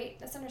 that's great.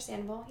 That's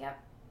understandable.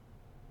 Yep.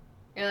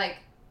 You're like,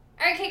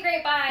 okay,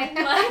 great, bye.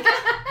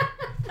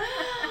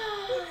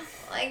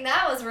 Like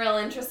that was real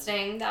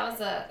interesting. That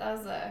was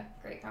a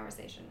great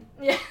conversation.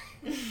 Yeah.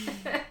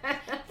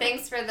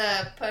 Thanks for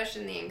the push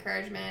and the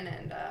encouragement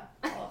and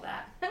all of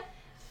that.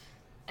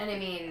 And I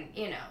mean,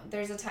 you know,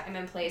 there's a time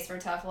and place for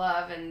tough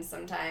love, and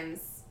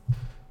sometimes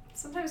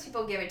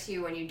people give it to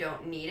you when you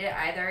don't need it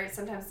either.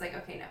 Sometimes it's like,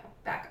 okay, no,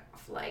 back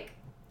off. Like,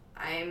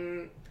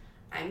 I'm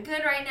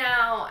good right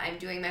now. I'm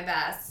doing my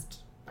best.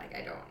 Like,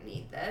 I don't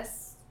need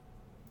this.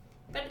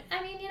 But,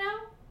 I mean, you know,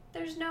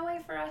 there's no way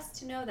for us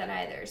to know that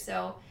either.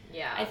 So,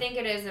 yeah, I think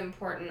it is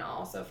important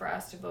also for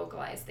us to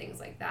vocalize things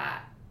like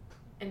that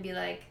and be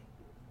like,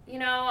 you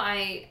know,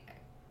 I'm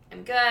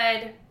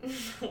good,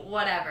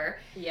 whatever.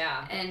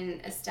 Yeah.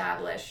 And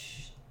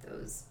establish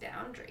those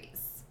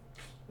boundaries.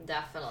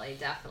 Definitely.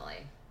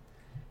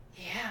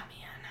 Yeah,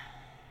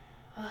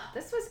 man.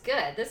 This was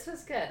good.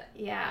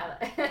 Yeah.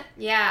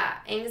 Yeah.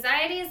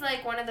 Anxiety is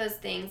like one of those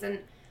things, and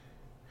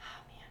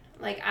oh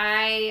man, like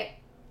I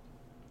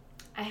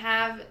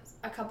have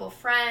a couple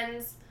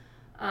friends,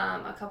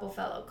 a couple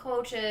fellow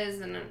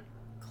coaches and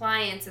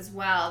clients as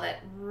well that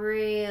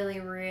really,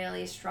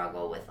 really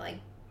struggle with like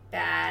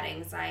bad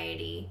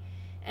anxiety.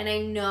 And I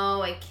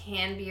know it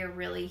can be a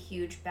really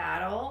huge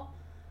battle.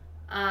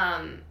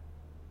 And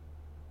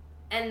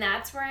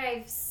that's where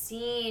I've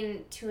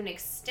seen, to an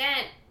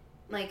extent,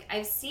 like,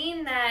 I've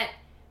seen that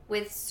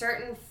with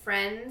certain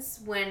friends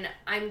when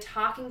I'm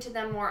talking to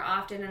them more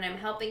often and I'm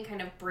helping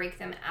kind of break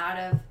them out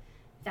of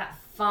that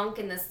funk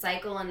and the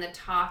cycle and the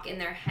talk in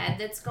their head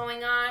that's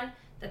going on,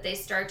 that they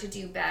start to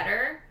do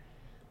better.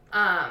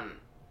 And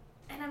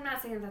I'm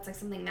not saying that that's, like,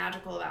 something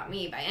magical about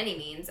me by any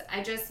means.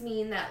 I just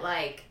mean that,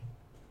 like,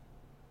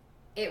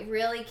 it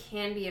really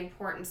can be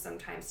important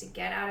sometimes to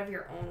get out of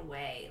your own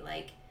way.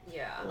 Like,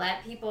 yeah,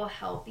 let people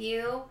help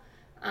you.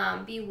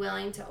 Be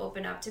willing to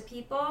open up to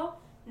people.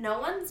 No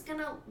one's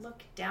gonna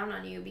look down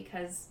on you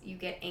because you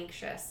get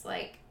anxious.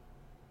 Like,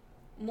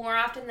 more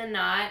often than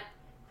not,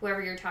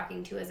 whoever you're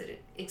talking to has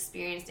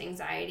experienced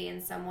anxiety in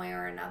some way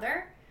or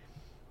another.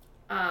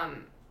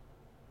 And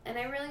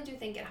I really do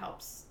think it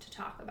helps to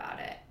talk about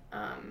it.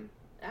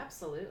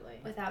 Absolutely.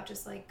 Without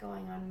just, like,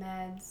 going on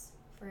meds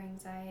for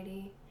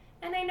anxiety.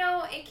 And I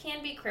know it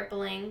can be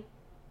crippling.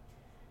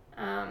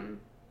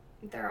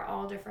 There are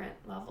all different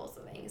levels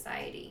of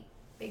anxiety.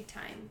 big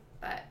time.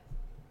 But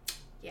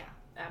yeah.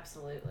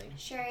 Absolutely.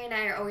 Sherry and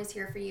I are always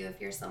here for you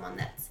if you're someone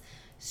that's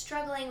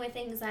struggling with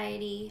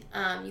anxiety.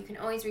 You can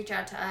always reach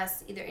out to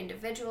us either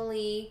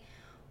individually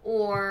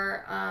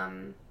or,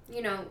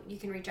 you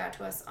can reach out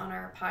to us on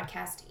our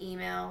podcast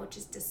email, which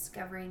is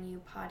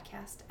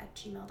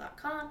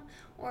discoveringyouPodcast@gmail.com,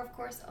 or of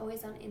course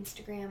always on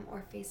Instagram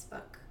or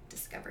Facebook,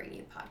 Discovering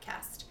You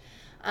Podcast.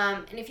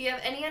 And if you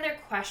have any other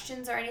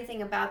questions or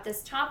anything about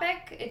this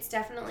topic, it's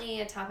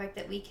definitely a topic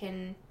that we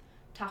can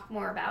talk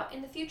more about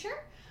in the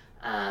future.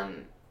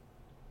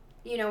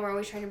 We're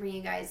always trying to bring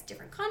you guys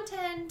different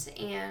content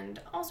and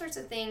all sorts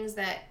of things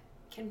that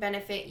can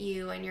benefit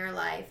you in your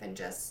life and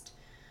just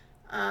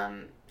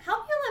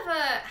help you live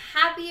a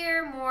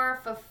happier, more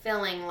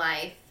fulfilling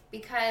life,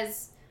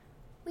 because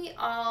we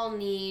all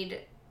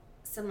need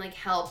some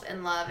help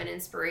and love and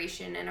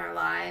inspiration in our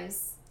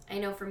lives. I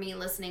know for me,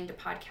 listening to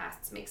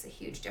podcasts makes a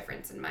huge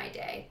difference in my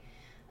day.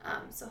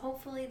 So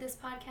hopefully this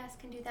podcast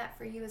can do that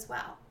for you as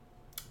well.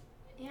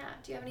 Yeah.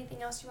 Do you have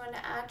anything else you want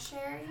to add,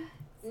 Sherry?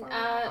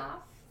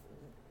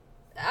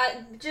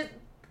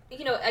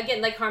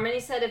 Again, like Harmony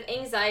said, if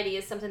anxiety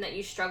is something that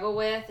you struggle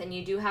with and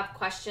you do have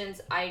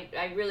questions,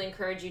 I really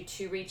encourage you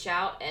to reach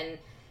out. And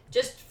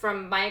just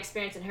from my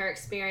experience and her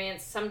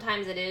experience,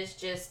 sometimes it is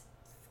just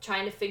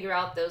trying to figure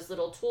out those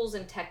little tools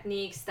and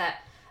techniques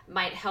that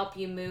might help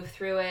you move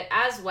through it,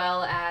 as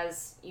well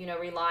as,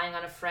 relying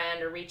on a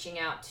friend or reaching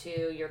out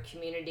to your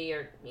community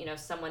or,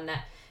 someone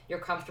that you're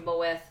comfortable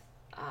with.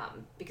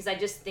 Because I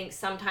just think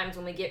sometimes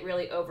when we get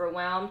really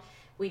overwhelmed,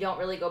 we don't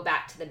really go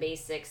back to the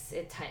basics.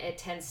 It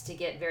tends to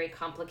get very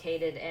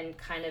complicated and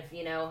kind of,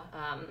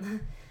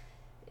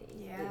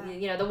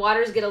 the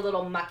waters get a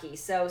little mucky.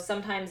 So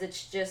sometimes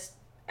it's just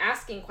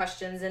asking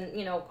questions.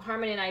 And,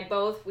 Harmony and I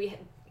both, we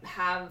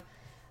have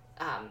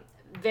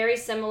very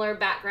similar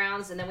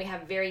backgrounds, and then we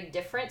have very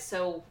different.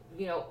 So,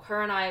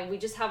 her and I, we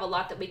just have a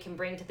lot that we can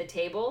bring to the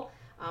table.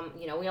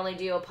 We only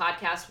do a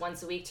podcast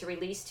once a week to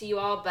release to you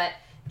all, but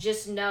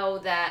just know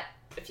that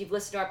if you've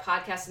listened to our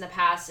podcast in the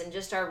past and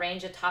just our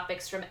range of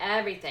topics from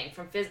everything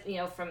from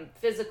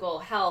physical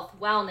health,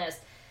 wellness,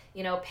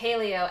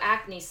 paleo,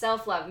 acne,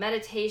 self-love,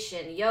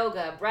 meditation,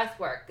 yoga, breath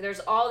work, there's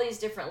all these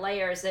different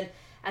layers. And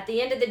at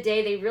the end of the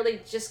day, they really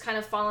just kind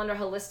of fall under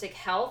holistic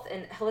health,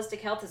 and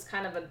holistic health is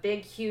kind of a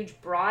big, huge,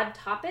 broad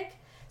topic.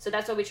 So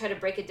that's why we try to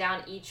break it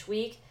down each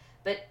week.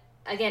 But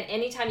again,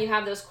 anytime you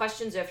have those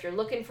questions, or if you're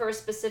looking for a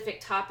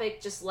specific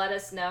topic, just let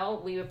us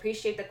know. We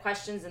appreciate the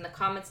questions and the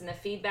comments and the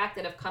feedback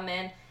that have come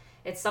in.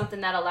 It's something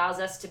that allows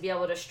us to be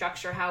able to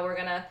structure how we're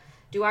going to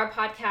do our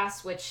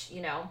podcast, which,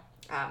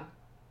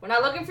 we're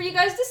not looking for you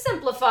guys to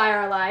simplify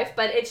our life,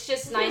 but it's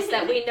just nice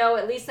that we know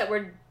at least that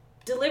we're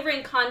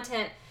delivering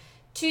content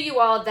to you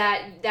all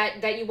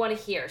that you want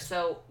to hear.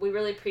 So we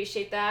really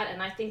appreciate that.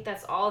 And I think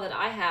that's all that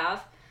I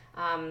have.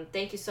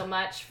 Thank you so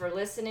much for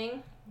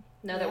listening.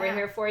 Know that we're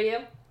here for you.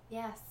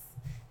 Yes.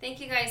 Thank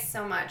you guys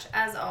so much.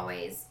 As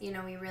always,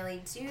 we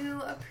really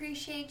do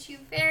appreciate you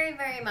very,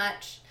 very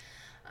much.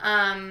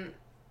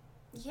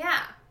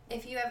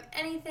 If you have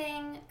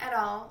anything at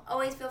all,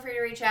 always feel free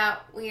to reach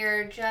out. We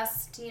are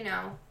just,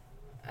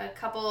 a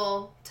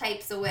couple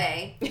types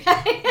away.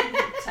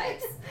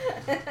 Types.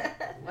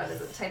 What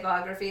is it?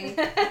 Typography?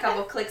 A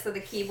couple clicks of the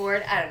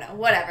keyboard. I don't know.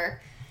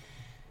 Whatever.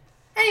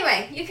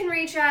 Anyway, you can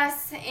reach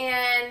us,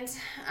 and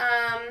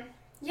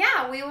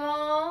we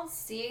will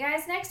see you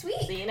guys next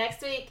week. See you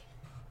next week.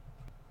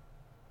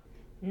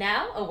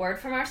 Now, a word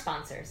from our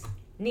sponsors.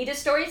 Need a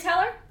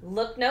storyteller?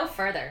 Look no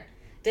further.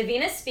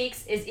 Davina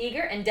Speaks is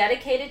eager and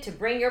dedicated to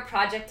bring your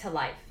project to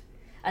life.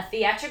 A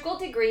theatrical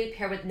degree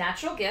paired with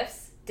natural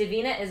gifts,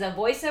 Davina is a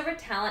voiceover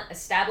talent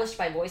established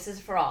by Voices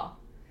for All.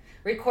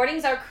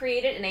 Recordings are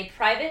created in a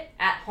private,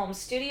 at-home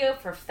studio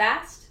for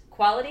fast,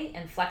 quality,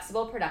 and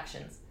flexible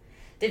productions.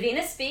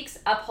 Davina Speaks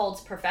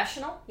upholds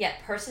professional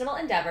yet personal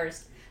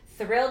endeavors,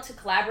 thrilled to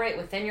collaborate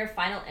within your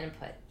final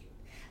input.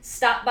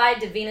 Stop by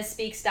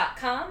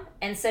DavinaSpeaks.com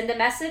and send a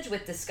message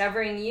with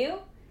Discovering You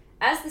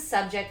as the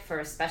subject for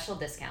a special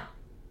discount.